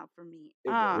juvenile for me. It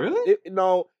was. Really?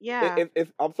 No. Yeah.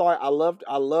 I'm sorry. I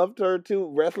loved her too,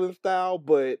 wrestling style,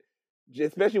 but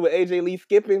especially with AJ Lee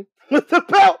skipping with the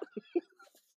belt,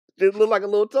 just looked like a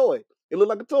little toy. It looked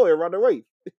like a toy around the race.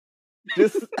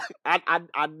 Just I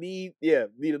need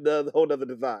another whole other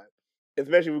design.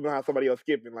 Especially if we're gonna have somebody else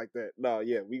skipping like that. No,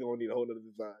 yeah, we gonna need a whole other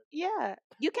design. Yeah,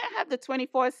 you can't have the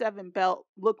 24/7 belt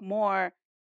look more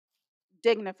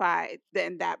dignified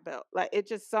than that belt. Like it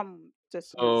just wouldn't seem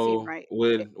So right.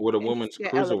 would a It needs woman's to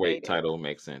get cruiserweight elevated. title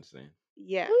make sense then?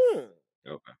 Yes.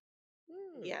 Okay.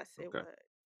 Yes, it Okay. would.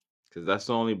 Because that's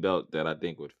the only belt that I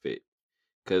think would fit.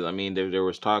 Because I mean, there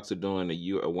was talks of doing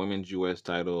a women's U.S.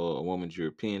 title, a women's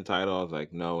European title. I was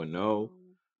like, no and no.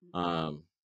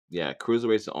 Yeah,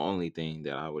 cruiserweight's the only thing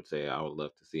that I would say I would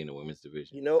love to see in the women's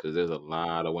division. Because there's a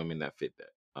lot of women that fit that.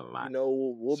 A lot. You know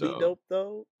what will be dope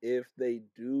though if they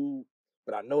do,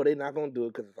 but I know they're not gonna do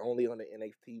it because it's only on the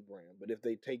NXT brand. But if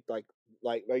they take like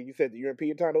you said, the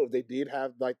European title, if they did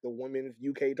have like the women's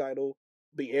UK title,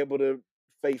 be able to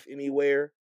face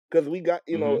anywhere, because we got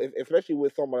especially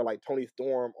with somebody like Toni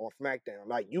Storm on SmackDown,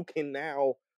 like you can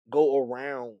now go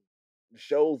around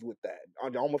shows with that,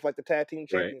 almost like the tag team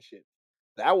championship.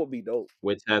 That would be dope.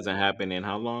 Which hasn't happened in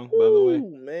how long, by the way?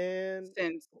 Man,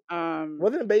 Since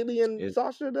wasn't Bailey and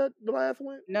Sasha the last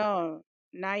one? No,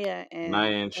 Nia and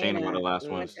Shayna were the last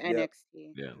ones. went to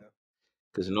NXT. Yeah.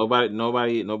 Because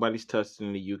nobody's touched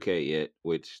in the UK yet,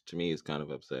 which to me is kind of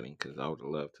upsetting because I would have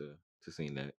loved to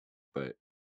seen that, but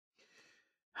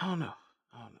I don't know.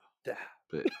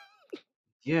 But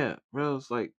yeah,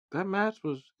 Rose, like that match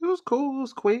was cool. It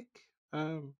was quick.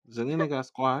 Zelina got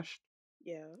squashed.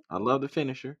 Yeah. I love the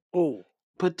finisher. Oh,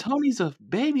 but Tony's a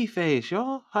baby face,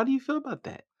 y'all. How do you feel about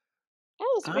that? That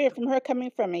was weird from her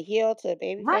coming from a heel to a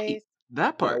baby face.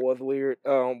 That part. That was weird.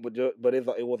 But it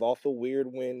was also weird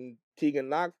when Tegan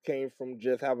Knox came from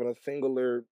just having a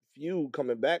singular feud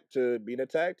coming back to being a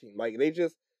tag team. Like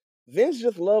Vince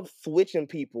just loves switching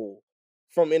people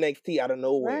from NXT out of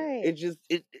nowhere. Right.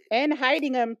 It and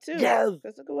hiding them too. Yes.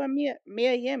 Because look at when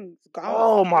Mia Yim's gone.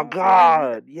 Oh my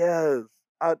God. Yes.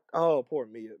 Poor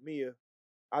Mia. Mia,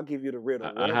 I'll give you the riddle.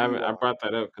 I brought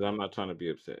that up because I'm not trying to be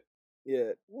upset.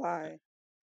 Yeah. Why?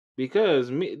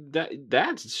 Because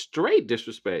that's straight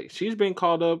disrespect. She's been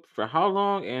called up for how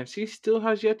long, and she still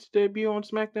has yet to debut on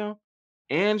SmackDown.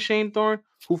 And Shane Thorne,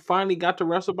 who finally got to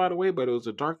wrestle, by the way, but it was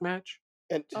a dark match.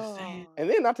 And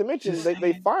then not to mention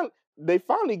they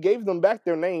finally gave them back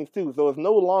their names too, so it's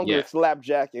no longer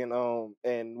Slapjack and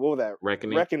what was that?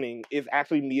 Reckoning is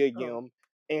actually Mia Yim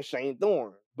and Shane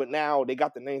Thorne, but now they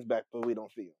got the names back, but we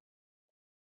don't see them.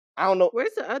 I don't know.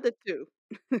 Where's the other two?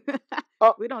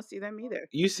 We don't see them either.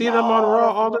 You see them on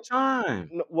Raw all the time.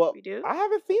 No, well, we do. I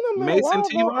haven't seen them. Mason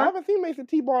T-Bar. I haven't seen Mason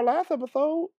T-Bar last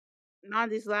episode. Not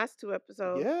these last 2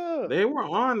 episodes. Yeah. They were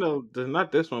on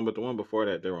not this one, but the one before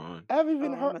that they were on. I haven't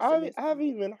even Oh, I heard. must have missed I haven't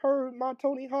them. even heard my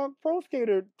Tony Hawk Pro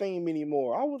Skater theme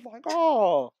anymore. I was like,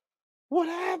 oh, what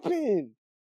happened?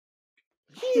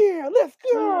 Yeah, let's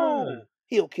Ah, go.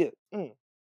 Heel kick.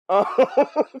 Uh,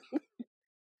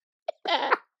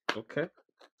 okay.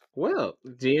 Well,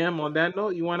 GM, on that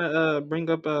note, you want to bring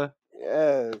up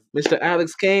yes. Mr.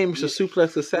 Alex Kane, Mr. Ye-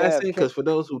 Suplex Assassin? Yes. Because for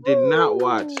those who did not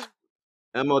watch Woo.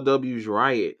 MLW's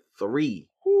Riot 3,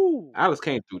 Woo. Alex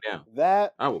Kane threw down.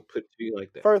 That I will put it to you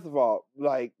like that. First of all,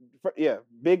 like, yeah,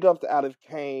 big ups to Alex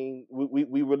Kane.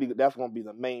 We really, that's gonna be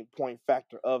the main point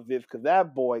factor of this, because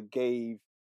that boy gave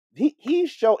he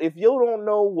showed. If you don't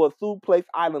know what Suplex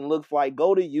Island looks like,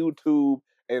 go to YouTube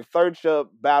and search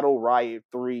up Battle Riot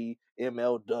 3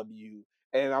 MLW,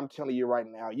 and I'm telling you right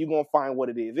now, you're gonna find what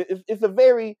it is. It's a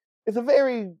very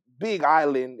big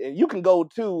island, and you can go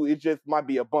too. It just might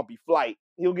be a bumpy flight.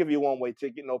 He'll give you a one-way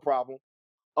ticket, no problem.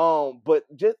 But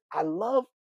just I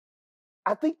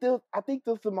think this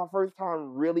is my first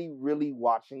time really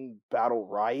watching Battle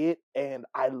Riot, and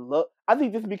I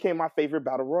think this became my favorite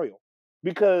battle royal,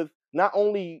 because not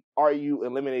only are you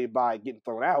eliminated by getting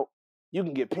thrown out, you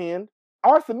can get pinned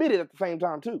or submitted at the same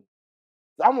time too.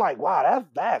 So I'm like, wow,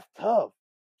 that's tough.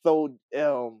 So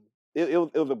it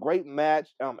was a great match.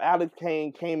 Alex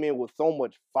Kane came in with so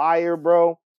much fire,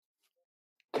 bro.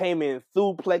 Came in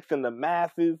suplexing the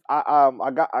masses.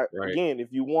 Right. Again, if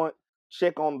you want,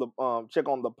 check on the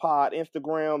pod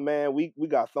Instagram, man. We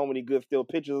got so many good still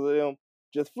pictures of them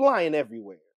just flying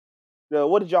everywhere.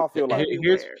 What did y'all feel like?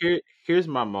 Here's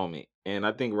my moment, and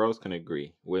I think Rose can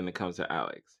agree when it comes to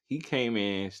Alex. He came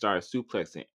in, started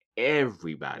suplexing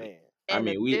everybody. Man. I And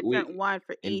a mean, different one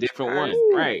for in each different ones,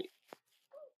 person. right?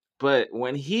 But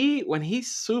when he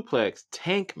suplexed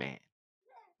Tank Man,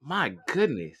 my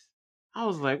goodness, I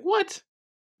was like, what?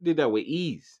 Did that with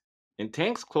ease. And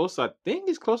Tank's close. I think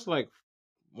he's close to like,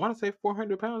 I want to say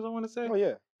 400 pounds. I want to say. Oh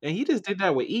yeah. And he just did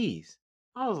that with ease.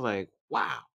 I was like,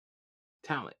 wow,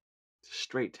 talent,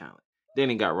 straight talent. Then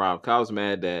he got robbed. 'Cause I was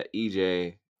mad that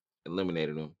EJ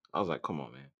eliminated him. I was like, come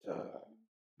on, man,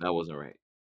 that wasn't right.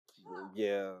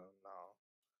 Yeah, no.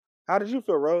 How did you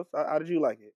feel, Rose? How did you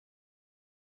like it?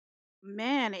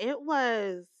 Man, it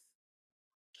was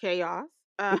chaos.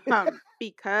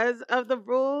 Because of the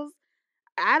rules.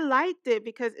 I liked it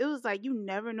because it was like you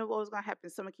never know what was gonna happen.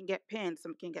 Someone can get pinned,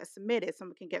 someone can get submitted,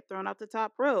 someone can get thrown off the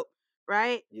top rope,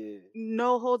 right? Yeah.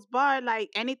 No holds barred. Like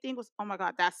anything was. Oh my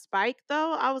god, that spike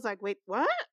though. I was like, wait, what?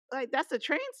 Like that's a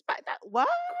train spike. That what?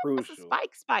 That's a Crucial.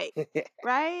 spike,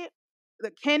 right?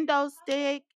 The kendo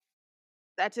stick.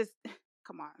 That just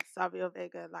come on, Savio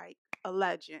Vega, like a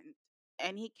legend.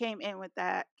 And he came in with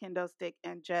that kendo stick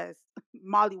and just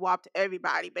mollywopped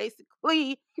everybody,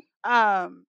 basically.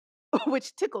 Um,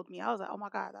 which tickled me. I was like, oh my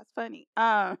God, that's funny.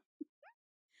 And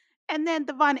then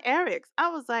the Von Erichs, I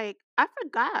was like, I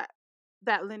forgot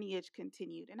that lineage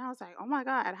continued. And I was like, oh my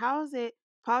God, how is it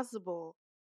possible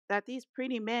that these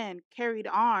pretty men carried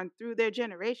on through their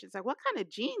generations? Like, what kind of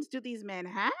genes do these men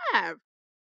have?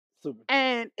 Super.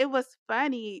 And it was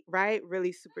funny, right?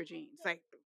 Really super genes. Like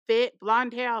fit,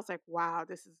 blonde hair. I was like, wow,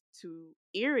 this is too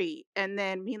eerie. And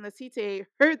then me and Lasite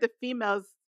heard the females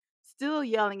still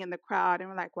yelling in the crowd and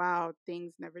we're like, wow,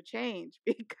 things never change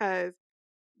because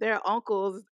their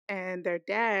uncles and their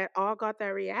dad all got that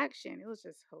reaction. It was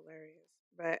just hilarious.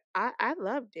 But I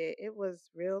loved it. It was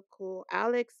real cool.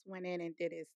 Alex went in and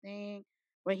did his thing.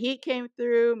 When he came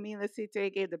through, me and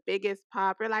Lasite gave the biggest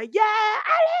pop. We're like, yeah,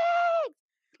 Alex,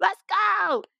 let's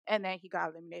go. And then he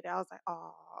got eliminated. I was like,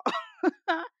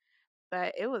 oh.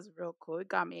 But it was real cool. It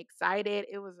got me excited.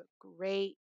 It was a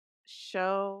great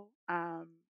show.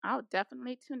 I'll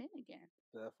definitely tune in again.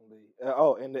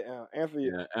 Definitely. And the answer.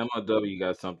 Yeah, MLW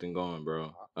got something going,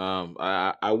 bro.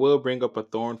 I will bring up a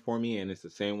thorn for me, and it's the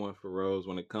same one for Rose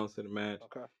when it comes to the match.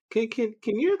 Okay.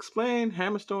 Can you explain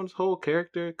Hammerstone's whole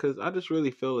character? Because I just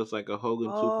really feel it's like a Hogan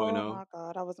 2.0. Oh my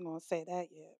God, I wasn't gonna say that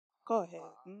yet. Go ahead.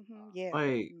 Yeah.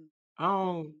 Like I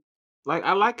don't like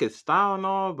I like his style and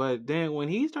all, but then when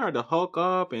he started to hulk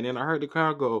up, and then I heard the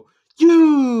crowd go,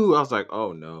 "You!" I was like,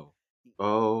 "Oh no,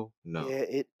 oh no,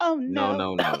 Yeah. Oh no,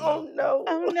 no. no, no, Oh no." no.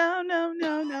 Oh no, no,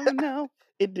 no, no, no.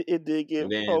 It did give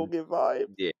And then Hogan vibes.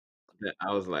 yeah,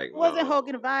 I was like, It wasn't no.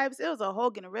 Hogan vibes. It was a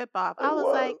Hogan ripoff. I It was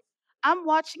was. like, I'm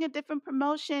watching a different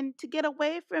promotion to get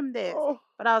away from this. Oh.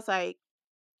 But I was like,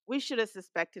 we should have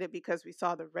suspected it because we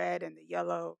saw the red and the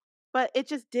yellow. But it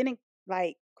just didn't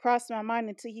like cross my mind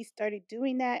until he started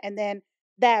doing that. And then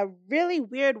that really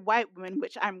weird white woman,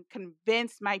 which I'm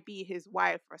convinced might be his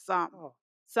wife or something. Oh.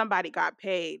 Somebody got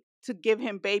paid. to give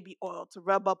him baby oil to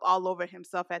rub up all over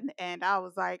himself at the end. I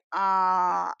was like,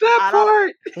 That I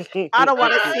part. don't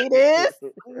want to see this.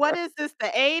 What is this? The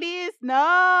 80s?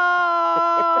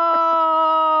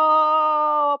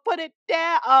 No, put it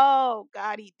down. Oh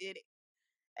God, he did it.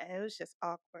 And it was just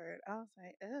awkward. I was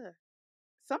like, ugh.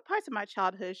 Some parts of my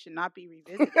childhood should not be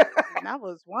revisited, and that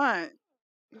was one.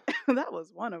 That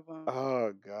was one of them.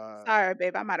 Oh God. Sorry,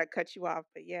 babe, I might have cut you off,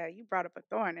 but yeah, you brought up a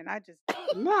thorn, and I just,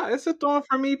 Nah, it's a thorn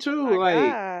for me too. my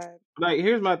God, Like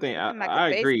here's my thing. looking like a I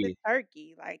basted agree.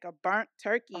 turkey, like a burnt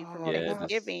turkey from Oh Yeah, God. that's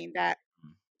Thanksgiving that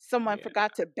someone yeah.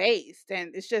 forgot to baste,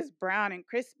 and it's just brown and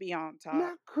crispy on top.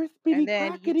 Not crispity And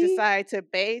then you crackety. decide to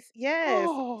baste. Yes,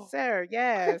 Oh, sir,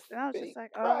 yes. And I was just crispity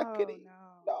like, oh crackety. no.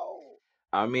 No.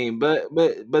 I mean, but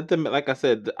like I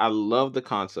said, I love the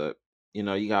concept. You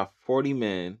know, you got 40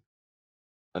 men.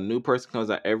 A new person comes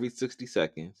out every 60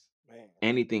 seconds. Man.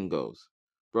 Anything goes.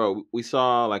 Bro, we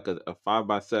saw like a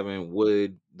 5x7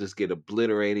 wood just get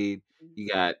obliterated. You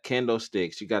got kendo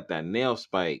sticks. You got that nail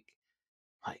spike.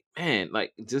 Like, man,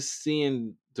 like just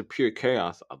seeing the pure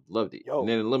chaos, I loved it. Yo. And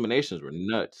then eliminations were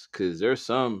nuts because there's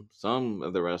some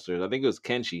of the wrestlers. I think it was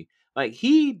Kenshi. Like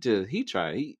he did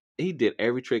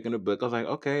every trick in the book. I was like,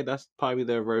 okay, that's probably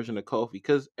their version of Kofi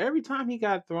because every time he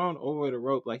got thrown over the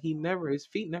rope, like his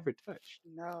feet never touched.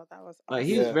 No, that was Like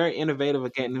he was Yeah. very innovative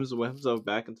at getting himself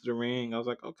back into the ring. I was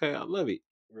like, okay, I love it.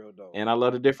 Real dope. And I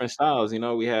love the different styles. You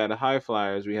know, we had high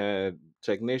flyers, we had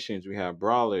technicians, we had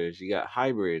brawlers, you got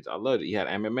hybrids. I loved it. You had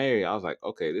MMA. I was like,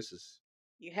 okay, this is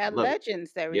You I had love it.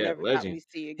 legends that we Yeah, never thought legends. we'd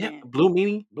see Yeah, again. Blue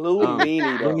Meanie. Blue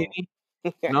Meanie Blue though. Meanie.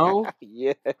 No?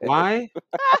 Yeah. Why?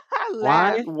 I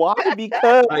laughed. Why? Why?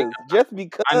 Because. Like Just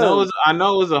because. I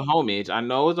know it was a homage. I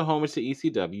know it was a homage to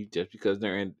ECW just because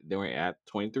they were at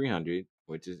 2300,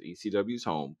 which is ECW's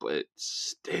home, but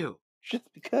still. Just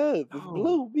because. It's No.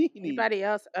 Blue Meanie. Anybody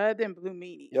else other than Blue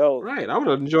Meanie? Yo. Right. I would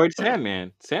have enjoyed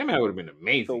Sandman. Sandman would have been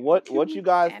amazing. So what you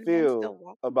guys Sandman's still feel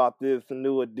walking. about this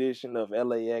new edition of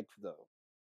LAX though?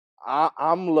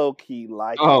 I'm low key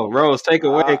liking Oh, it. Rose, take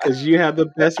away because you have the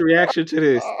best reaction to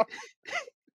this.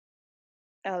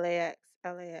 LAX.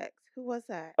 Who was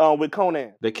that? With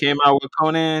Conan. They came out with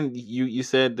Conan. You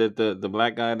said that the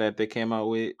black guy that they came out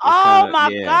with. Oh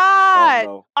my God!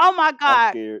 no. Oh my I'm God!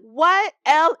 scared. What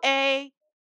LA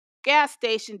gas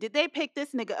station did they pick this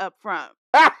nigga up from?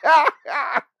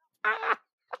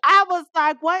 I was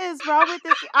like, what is wrong with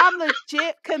this? I'm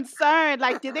legit concerned.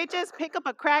 Like, did they just pick up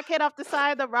a crackhead off the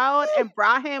side of the road and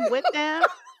brought him with them?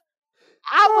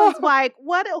 I was like,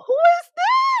 what? Who is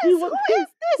this? Who is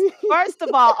this? First of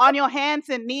all, on your hands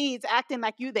and knees, acting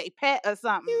like you they pet or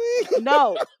something.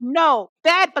 No,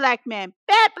 bad black man.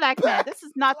 This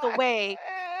is not the way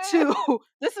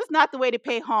this is not the way to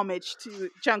pay homage to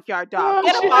Junkyard Dog.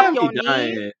 Get She up off had me your knees.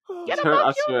 dying. Get up I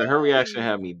off your swear, her reaction knees.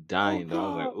 had me dying. Though. I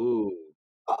was like, ooh.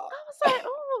 I was like,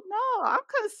 oh no, I'm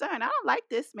concerned. I don't like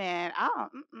this man. I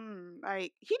don't.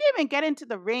 Like he didn't even get into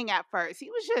the ring at first. He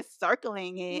was just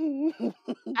circling it.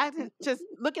 Just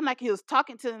looking like he was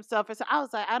talking to himself. Or so I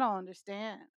was like, I don't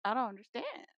understand. I don't.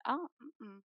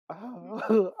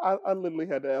 I literally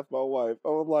had to ask my wife. I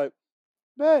was like,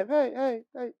 babe, hey,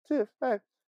 Tiff, hey,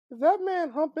 is that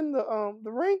man humping the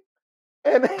ring?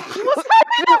 And He was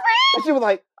humping the ring. And she was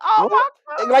like, oh what? my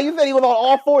God. And like you said, he was on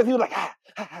all fours. He was like, ha,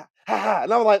 ha, ha, ha, ha.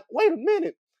 And I was like, wait a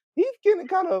minute. He's getting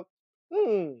kind of,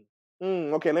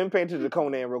 okay, let me pay attention to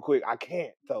Conan real quick. I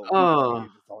can't, though. He's on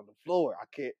the floor. I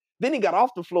can't. Then he got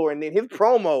off the floor, and then his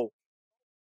promo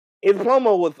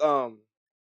was,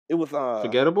 it was,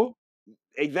 Forgettable?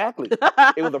 Exactly.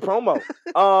 It was a promo.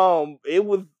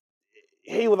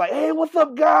 He was like, hey, what's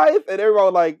up, guys? And everyone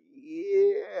was like,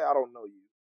 yeah, I don't know you.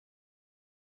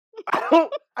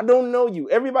 I don't know you.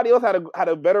 Everybody else had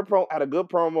a good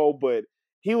promo, but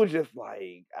he was just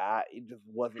like, it just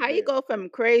wasn't. How you go from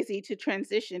crazy to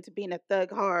transition to being a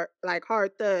hard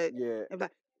thug? Yeah. And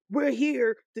like, we're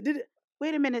here.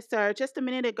 Wait a minute, sir. Just a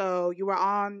minute ago, you were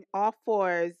on all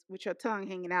fours with your tongue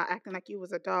hanging out, acting like you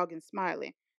was a dog and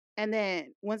smiling. And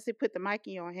then once they put the mic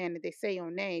in your hand and they say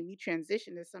your name, you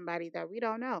transition to somebody that we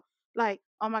don't know. Like,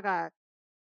 oh my God,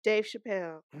 Dave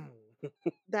Chappelle.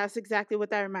 That's exactly what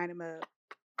that reminded me of.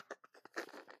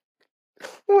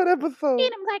 What episode?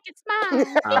 Eat him like it's mine. Eat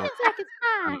him like it's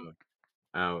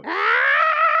mine.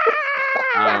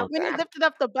 When he lifted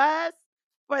up the bus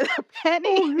for the penny.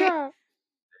 Oh, yeah.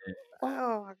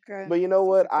 Oh my God. But you know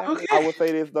what? I would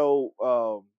say this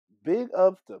though. Big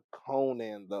ups to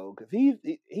Conan though, because he's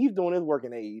doing his work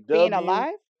in AEW. Being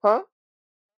alive? Huh?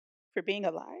 For being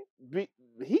alive?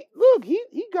 He's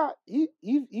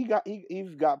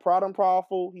got Proud and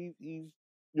Powerful. He's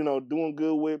doing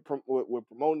good with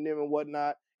promoting them and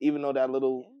whatnot. Even though that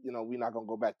little, we're not gonna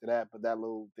go back to that, but that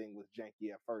little thing was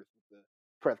janky at first with the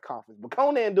press conference. But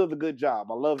Conan does a good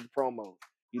job. I love the promos.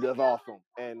 He does awesome,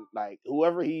 and like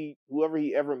whoever he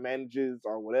ever manages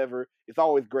or whatever, it's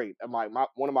always great. And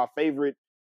one of my favorite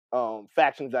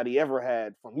factions that he ever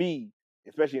had for me,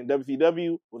 especially in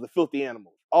WCW, was the Filthy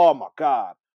Animals. Oh my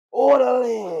God,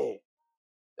 orderly!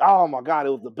 Oh my God,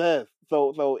 it was the best.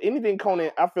 So anything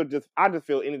Conan, I just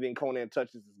feel anything Conan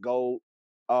touches is gold.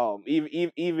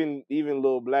 Even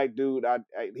little black dude,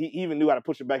 he even knew how to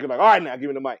push it back. He's like, all right, now give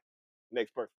me the mic.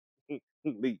 Next person,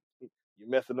 leave. You're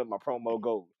messing up my promo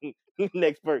gold.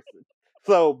 Next person.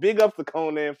 So big ups to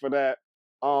Conan for that.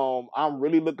 I'm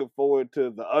really looking forward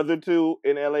to the other two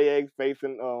in LAX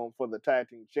facing for the tag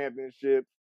team championship.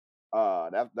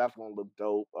 That's gonna look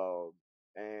dope.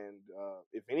 And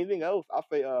if anything else, I'll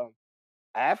say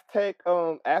Aztec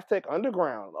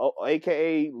Underground,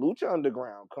 aka Lucha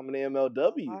Underground, coming to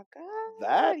MLW. Oh my God.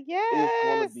 That yes. is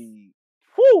gonna be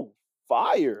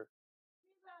fire.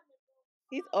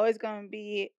 He's always gonna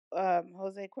be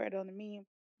Jose Cuerdo to me,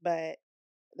 but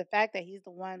the fact that he's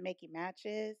the one making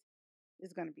matches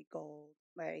is gonna be gold.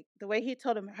 Like the way he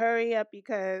told him hurry up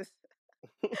because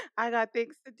I got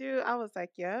things to do. I was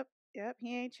like, yep,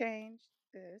 he ain't changed.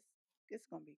 It's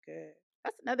gonna be good.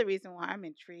 That's another reason why I'm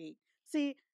intrigued.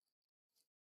 See,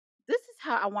 this is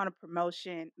how I want a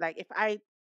promotion. Like if I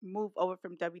move over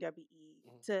from WWE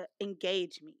to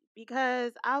engage me,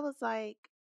 because I was like,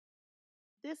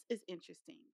 this is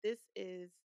interesting. This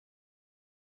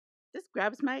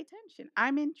grabs my attention.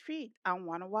 I'm intrigued. I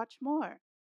want to watch more.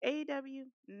 AEW,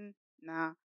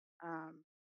 nah. Um,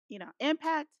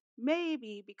 Impact,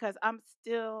 maybe because I'm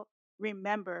still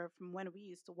remember from when we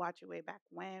used to watch it way back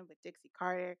when with Dixie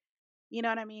Carter. You know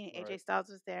what I mean? Right. AJ Styles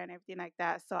was there and everything like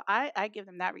that. So I give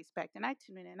them that respect and I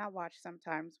tune in and I watch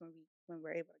sometimes when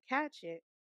we're able to catch it.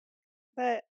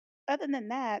 But other than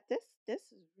that, this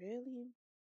is really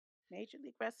Major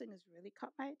League Wrestling has really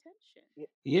caught my attention.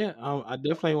 Yeah, I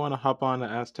definitely want to hop on the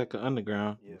Azteca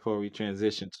Underground Yeah. before we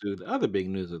transition to the other big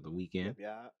news of the weekend.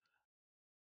 Yeah.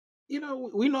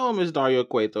 We know him as Dario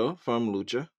Cueto from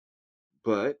Lucha,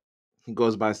 but he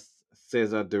goes by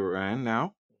Cesar Duran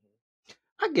now.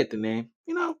 I get the name.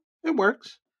 It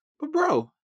works. But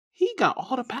bro, he got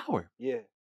all the power. Yeah.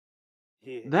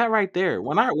 Yeah. That right there.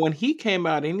 When he came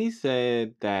out and he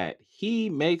said that he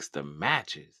makes the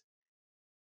matches.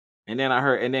 And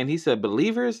then he said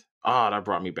believers. Oh, that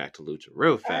brought me back to Lucha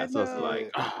real fast. I was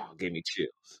like, gave me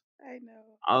chills. I know.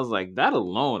 I was like, that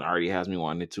alone already has me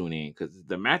wanting to tune in because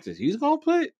the matches he's gonna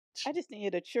put. I just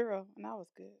needed a churro and I was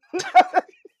good.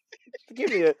 give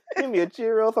me a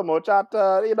churro, some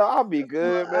horchata. I'll be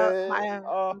good, man. My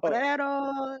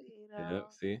sombrero, Yeah,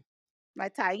 see. My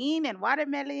tahine and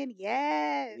watermelon,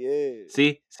 yes. Yeah.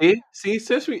 See,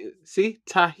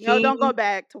 tahine. No, don't go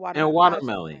back to watermelon. And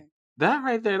watermelon. That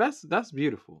right there, that's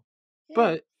beautiful. Yeah.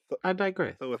 But I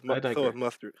digress. So it's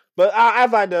mustard. But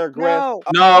as I digress,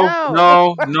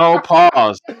 no,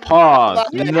 pause.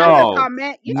 No.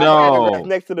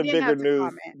 Next to the bigger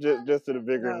news, just to the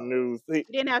bigger news. You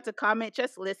didn't have to comment.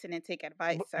 Just listen and take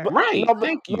advice, sir. Right.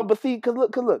 Thank you. No, but see, cause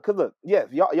look. Yes,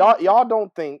 y'all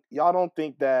don't think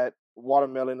that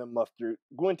watermelon and mustard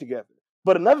went together.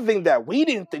 But another thing that we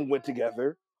didn't think went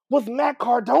together was Matt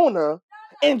Cardona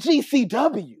and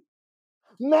GCW.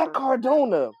 Matt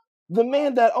Cardona, the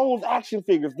man that owns action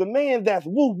figures, the man that's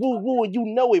woo woo woo, and you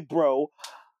know it, bro.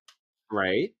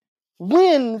 Right.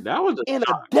 Wins that was in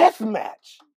a death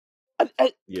match.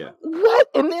 Yeah. What?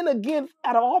 And then against,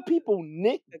 out of all people,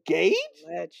 Nick Gage?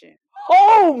 Legend.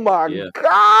 Oh my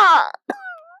God.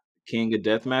 King of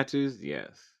death matches?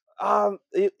 Yes. Yeah.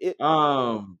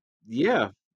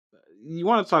 You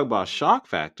want to talk about shock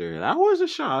factor? That was a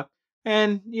shock.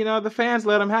 And, the fans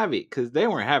let them have it because they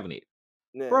weren't having it.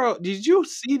 Yeah. Bro, did you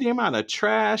see the amount of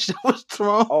trash that was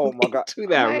thrown into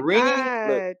that ring?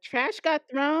 Look, trash got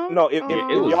thrown? No, if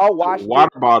y'all watched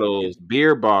water bottles,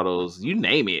 beer bottles, you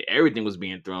name it, everything was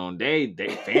being thrown. They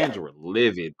fans were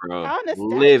livid, bro.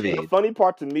 Livid. The funny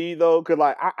part to me though, because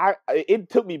like it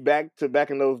took me back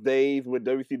in those days with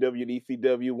WCW and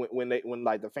ECW when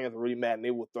like the fans were really mad and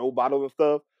they would throw bottles and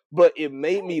stuff. But it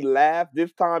made me laugh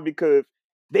this time because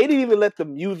they didn't even let the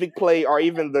music play or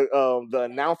even the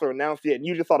announcer announce it. And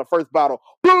you just saw the first bottle,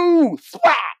 boom,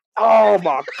 swat. Oh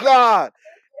my God.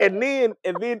 And then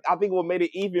I think what made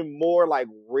it even more like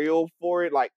real for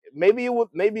it, like maybe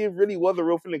it really was a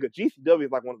real feeling because GCW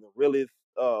is like one of the realest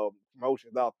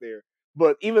promotions out there.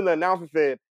 But even the announcer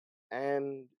said,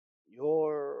 and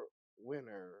your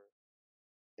winner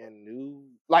and new,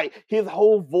 like his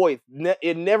whole voice,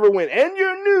 it never went, and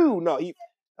you're new. No, he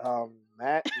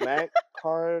Matt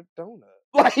Cardona.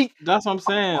 Like, That's what I'm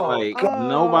saying. oh Like god,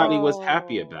 nobody was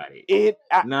happy about it.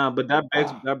 Nah, but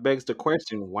that begs the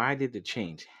question: why did the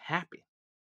change happen?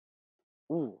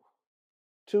 ooh,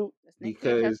 two. Does Nick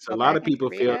Gage have Because to a go lot back of and people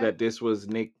create feel that? that this was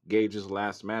Nick Gage's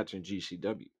last match in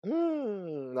GCW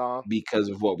Nah, because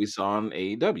of what we saw in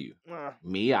AEW. nah,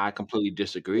 Me, I completely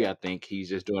disagree. yeah. I think he's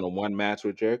just doing a one match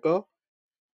with Jericho,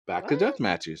 back to death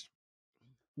matches.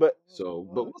 But So,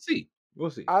 but we'll see. We'll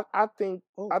see. I think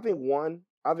Oh,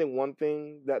 one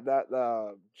thing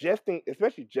that Justin,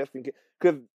 especially Justin,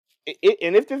 because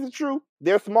and if this is true,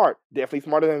 they're smart, definitely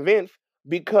smarter than Vince,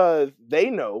 because they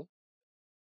know,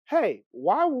 hey,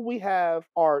 why would we have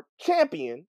our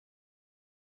champion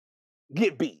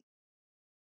get beat?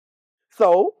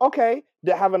 So okay,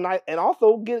 to have a nice and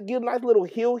also get a nice little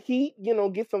heel heat,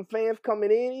 get some fans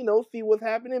coming in, see what's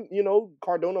happening.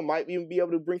 Cardona might even be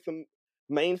able to bring some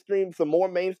more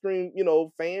mainstream,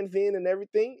 fans in and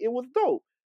everything. It was dope.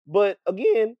 But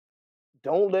again,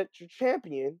 don't let your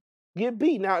champion get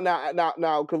beat. Now,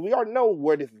 because we already know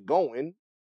where this is going.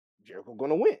 Jericho's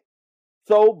gonna win.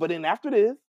 So, but then after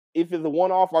this, if it's a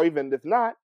one-off or even if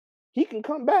not, he can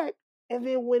come back and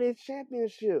then win his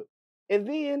championship. And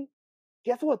then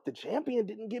guess what? The champion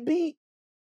didn't get beat.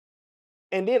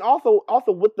 And then also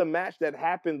with the match that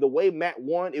happened, the way Matt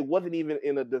won, it wasn't even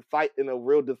in a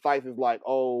real decisive like,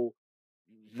 oh,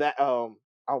 that I was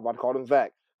about to call him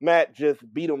Zach. Matt just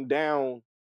beat him down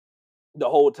the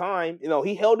whole time.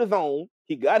 He held his own.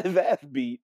 He got his ass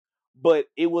beat, but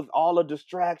it was all a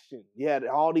distraction. He had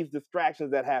all these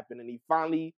distractions that happened, and he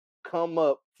finally come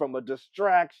up from a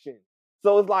distraction.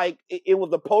 So it's like it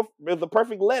was a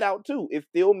perfect let out too. It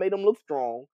still made him look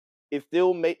strong. It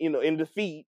still made in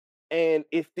defeat, and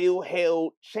it still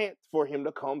held chance for him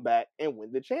to come back and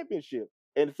win the championship.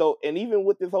 And even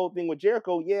with this whole thing with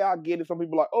Jericho, yeah, I get it. Some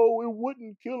people are like, oh, it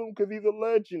wouldn't kill him because he's a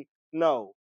legend.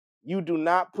 No, you do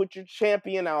not put your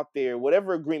champion out there,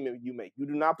 whatever agreement you make. You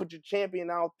do not put your champion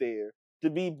out there to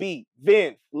be beat.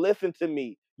 Vince, listen to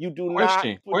me. You do not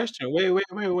put. Question. Wait.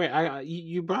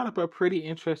 You brought up a pretty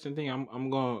interesting thing. I'm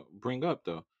gonna bring up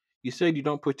though. You said you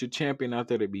don't put your champion out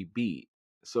there to be beat.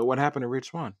 So what happened to Rich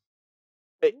Swann?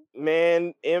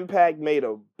 Man, Impact made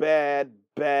a bad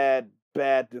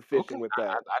Okay, decision with that.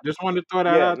 I just wanted to throw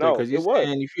that Yeah, out there no, because it you're was.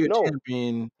 saying if you're a No,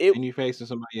 champion it. and you're facing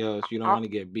somebody else, you don't I, want to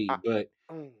get beat. I, But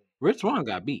mm. Rich Swann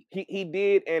got beat. He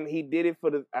did, and he did it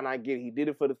I get it, he did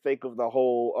it for the sake of the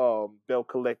whole belt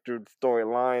collector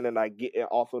storyline, and I get it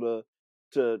also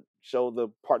to show the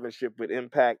partnership with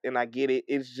Impact, and I get it.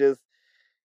 It's just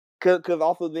because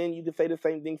also then you can say the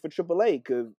same thing for AAA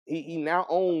because he now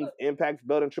owns Impact's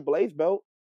belt and AAA's belt,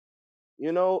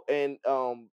 and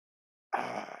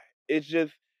it's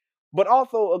just. But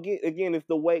also again, it's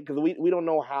the way because we don't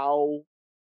know how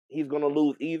he's gonna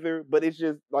lose either. But it's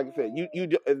just like I said,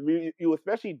 you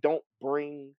especially don't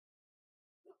bring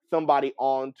somebody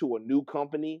on to a new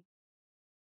company.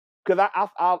 Because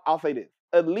I'll say this: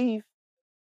 at least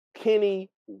Kenny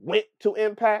went to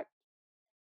Impact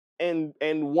and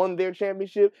won their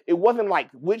championship. It wasn't like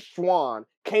Rich Swann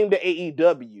came to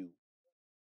AEW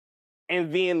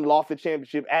and then lost the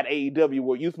championship at AEW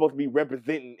where you're supposed to be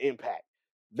representing Impact.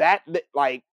 That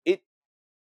like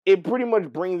it pretty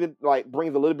much brings a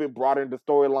little bit broader the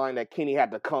storyline that Kenny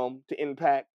had to come to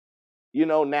Impact.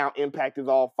 Now Impact is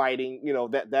all fighting,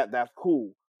 that's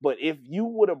cool. But if you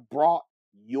would have brought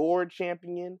your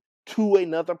champion to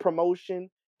another promotion,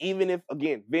 even if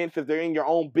again, Vince, if they're in your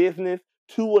own business,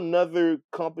 to another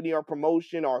company or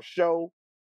promotion or show,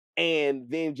 and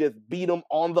then just beat him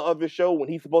on the other show when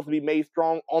he's supposed to be made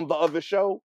strong on the other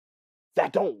show,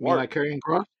 that don't You mean work. like Karrion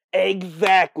Kross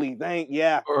Exactly.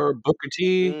 Yeah. or Booker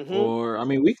T? Mm-hmm. Or I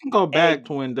mean, we can go back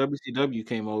to when WCW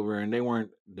came over and they weren't,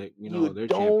 You their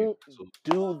champion. don't So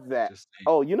do that. just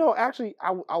saying. Oh, actually,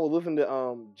 I was listening to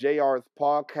JR's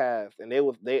podcast, and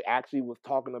they actually was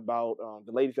talking about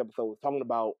the latest episode was talking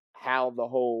about how the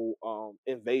whole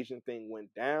invasion thing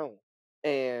went down,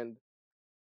 and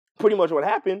pretty much what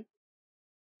happened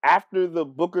after the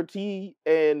Booker T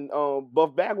and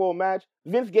Buff Bagwell match,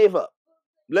 Vince gave up.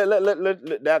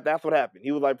 That's what happened.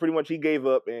 He was like pretty much he gave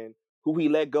up, and who he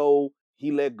let go,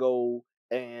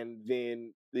 and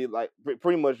then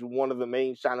pretty much one of the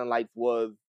main shining lights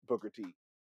was Booker T.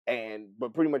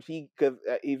 But pretty much because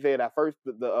he said at first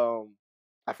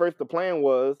the plan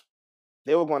was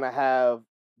they were going to have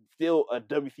still a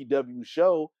WCW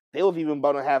show. They was even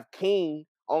going to have King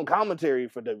on commentary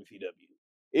for WCW.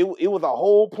 It was a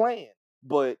whole plan,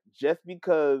 but just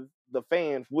because the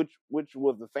fans, which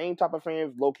was the same type of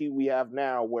fans low key we have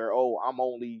now, where I'm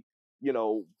only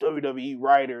WWE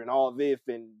writer and all this,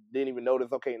 and didn't even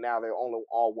notice. Okay, now they're only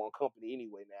all one company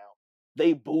anyway now.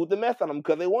 they booed the mess out of them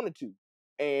because they wanted to.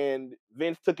 And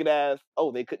Vince took it as,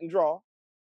 oh, they couldn't draw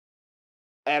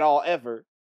at all ever.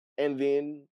 And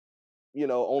then,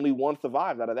 only one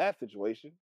survived out of that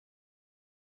situation.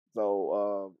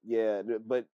 So, yeah,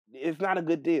 but it's not a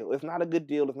good deal. It's not a good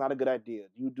deal. It's not a good idea.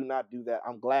 You do not do that.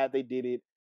 I'm glad they did it.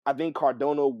 I think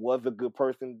Cardona was a good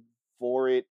person for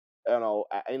it. I know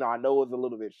it was a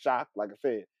little bit shocked. Like I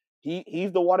said,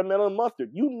 he's the watermelon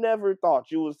mustard. You never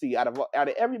thought you would see out of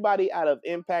everybody out of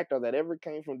Impact or that ever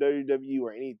came from WWE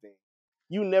or anything.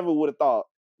 You never would have thought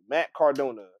Matt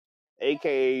Cardona,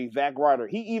 aka Zack Ryder.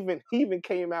 He even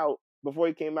came out before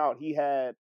he came out. He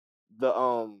had his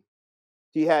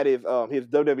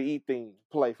WWE theme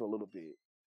play for a little bit,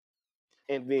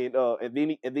 and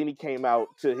then he came out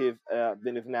to his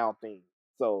now theme.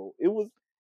 So it was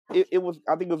I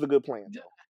think it was a good plan though.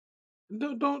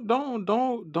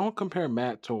 Don't compare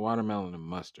Matt to watermelon and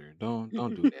mustard. Don't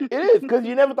do that. It is because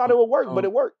you never thought it would work, but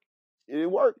it worked.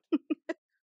 It worked.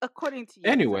 According to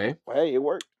you. Anyway, hey, it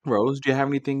worked. Rose, do you have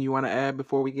anything you want to add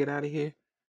before we get out of here?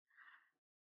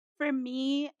 For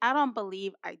me, I don't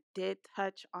believe I did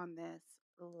touch on this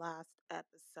last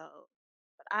episode,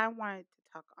 but I wanted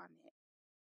to talk on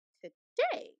it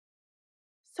today.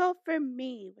 So for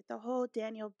me, with the whole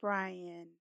Daniel Bryan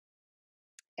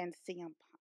and CM Punk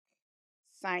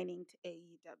signing to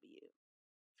AEW,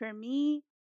 for me,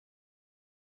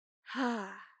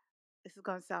 this is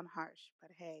going to sound harsh,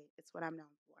 but hey, it's what I'm known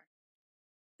for.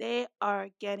 They are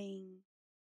getting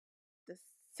the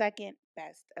second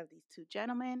best of these two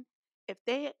gentlemen. If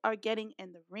they are getting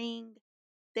in the ring,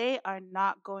 they are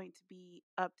not going to be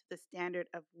up to the standard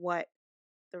of what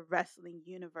the wrestling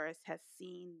universe has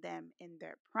seen them in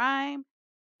their prime.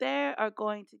 They are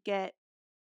going to get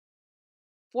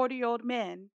 40-year-old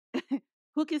men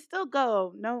who can still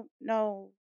go,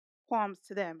 no qualms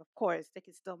to them. Of course, they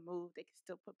can still move, they can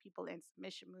still put people in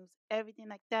submission moves, everything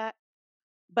like that.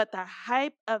 But the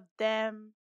hype of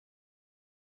them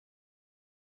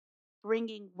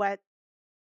bringing what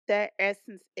their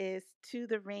essence is to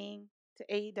the ring, to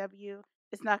AEW,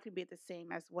 it's not going to be the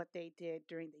same as what they did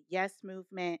during the Yes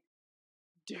movement,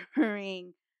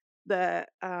 during the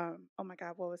oh my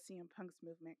God, what was CM Punk's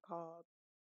movement called?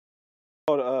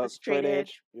 Oh, The straight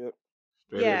edge. Yep.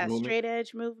 Straight edge Yeah, movement. straight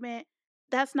edge movement.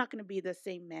 That's not going to be the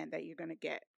same man that you're going to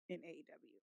get in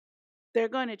AEW. They're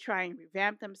going to try and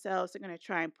revamp themselves. They're going to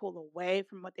try and pull away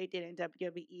from what they did in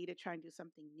WWE to try and do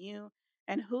something new.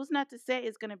 And who's not to say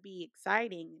it's going to be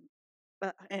exciting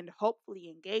and hopefully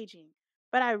engaging.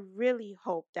 But I really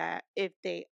hope that if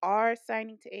they are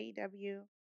signing to AEW,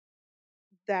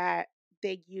 that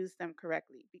they use them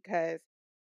correctly, because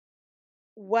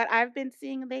what I've been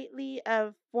seeing lately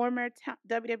of former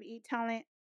WWE talent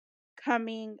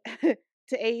coming to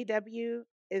AEW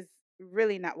is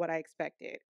really not what I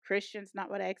expected. Christian's not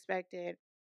what I expected.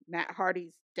 Matt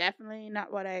Hardy's definitely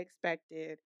not what I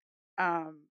expected.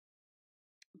 Um,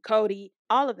 Cody,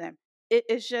 all of them.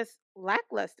 It's just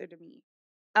lackluster to me.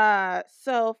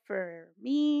 So for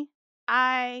me,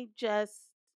 I just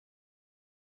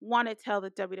want to tell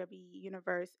the WWE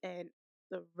universe and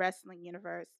the wrestling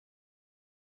universe,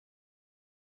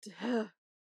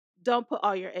 don't put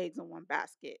all your eggs in one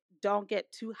basket. Don't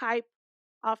get too hyped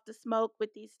off the smoke with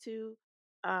these two.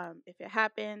 If it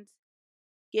happens,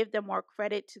 give them more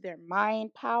credit to their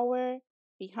mind power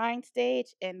behind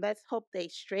stage, and let's hope they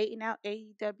straighten out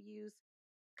AEW's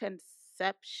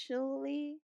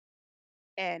conceptually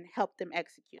and help them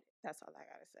execute it. That's all I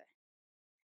gotta say.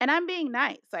 And I'm being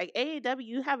nice. Like, AEW,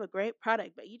 you have a great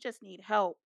product, but you just need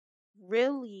help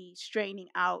really straightening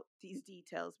out these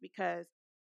details, because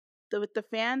with the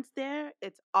fans there,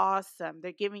 it's awesome.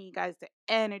 They're giving you guys the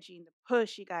energy and the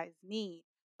push you guys need,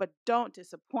 but don't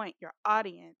disappoint your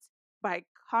audience by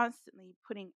constantly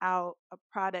putting out a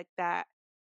product that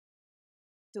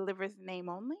delivers name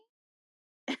only.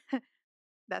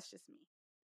 That's just me.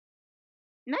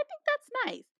 And I think that's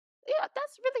nice. Yeah,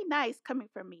 that's really nice coming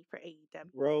from me for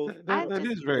AEW. Rose, That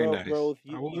is very nice. Rose,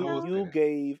 I will say you that.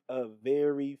 gave a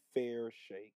very fair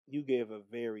shake. You gave a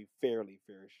very fairly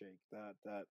fair shake.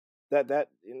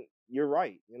 And you're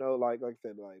right. Like I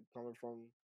said, like coming from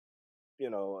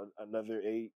another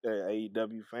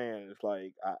AEW fan, it's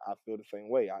like I feel the same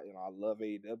way. I love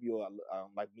AEW.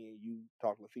 Like me and you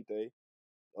talked with Cite.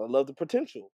 I love the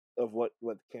potential of what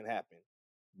can happen,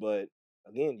 but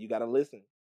again, you got to listen.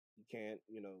 You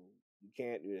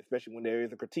can't, especially when there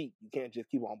is a critique. You can't just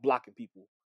keep on blocking people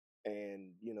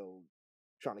and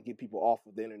trying to get people off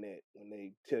of the internet when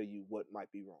they tell you what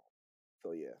might be wrong.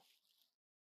 So yeah,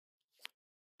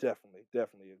 definitely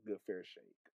a good fair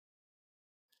shake.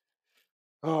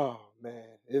 Oh man,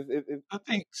 I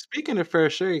think speaking of fair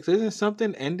shakes, isn't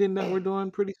something ending that we're doing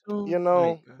pretty you soon? Like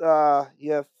know, yes, only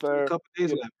a sir. couple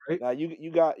days You, left, right? now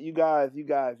you guys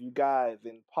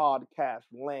in podcast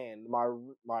land,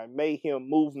 my mayhem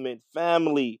movement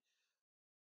family.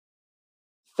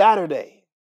 Saturday,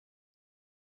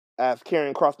 as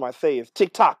Karen Cross might say, is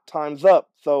TikTok time's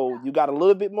up. So you got a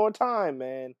little bit more time,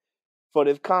 man, for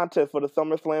this contest for the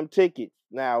SummerSlam tickets.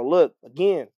 Now, look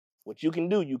again. What you can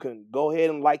do, you can go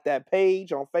ahead and like that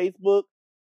page on Facebook,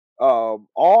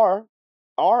 or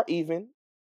even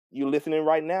you listening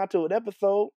right now to an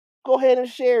episode, go ahead and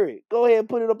share it. Go ahead and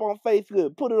put it up on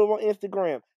Facebook. Put it up on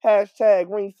Instagram. Hashtag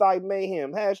Ringside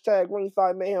Mayhem. Hashtag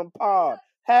Ringside Mayhem Pod.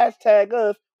 Hashtag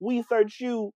us. We search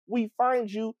you. We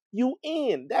find you. You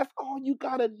in. That's all you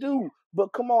gotta do.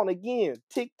 But come on again.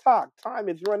 TikTok. Time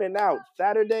is running out.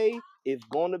 Saturday is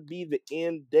gonna be the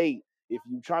end date. If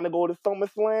you trying to go to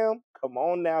SummerSlam, come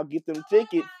on now, get them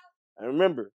tickets. And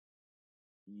remember,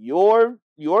 your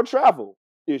travel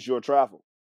is your travel.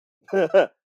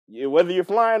 Whether you're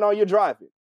flying or you're driving,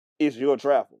 it's your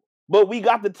travel. But we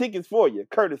got the tickets for you,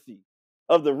 courtesy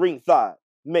of the Ringside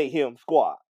Mayhem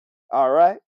Squad. All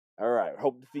right? All right.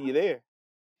 Hope to see you there.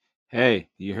 Hey,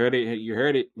 you heard it. You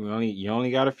heard it. You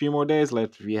only got a few more days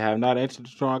left. If you have not entered the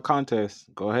strong contest,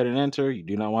 go ahead and enter. You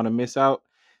do not want to miss out.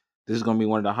 This is going to be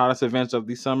one of the hottest events of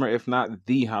the summer, if not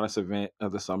the hottest event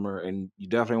of the summer. And you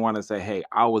definitely want to say, "Hey,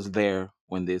 I was there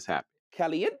when this happened."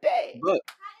 Caliente. But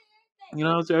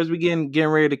so as we getting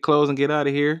ready to close and get out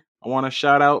of here, I want to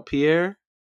shout out Pierre,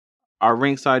 our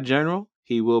ringside general.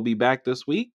 He will be back this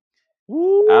week.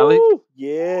 Woo! Alex,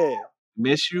 Yeah.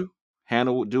 miss you.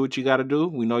 Do what you got to do.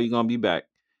 We know you're gonna be back.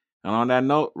 And on that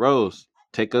note, Rose,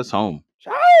 take us home.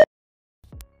 Ciao.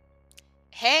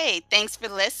 Hey, thanks for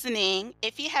listening.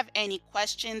 If you have any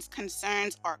questions,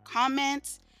 concerns, or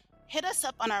comments, hit us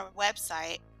up on our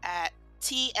website at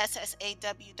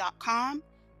tssaw.com,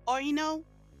 or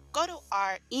go to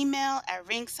our email at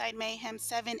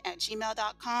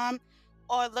ringsidemayhem7@gmail.com,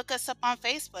 or look us up on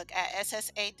Facebook at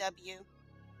SSAW,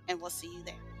 and we'll see you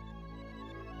there.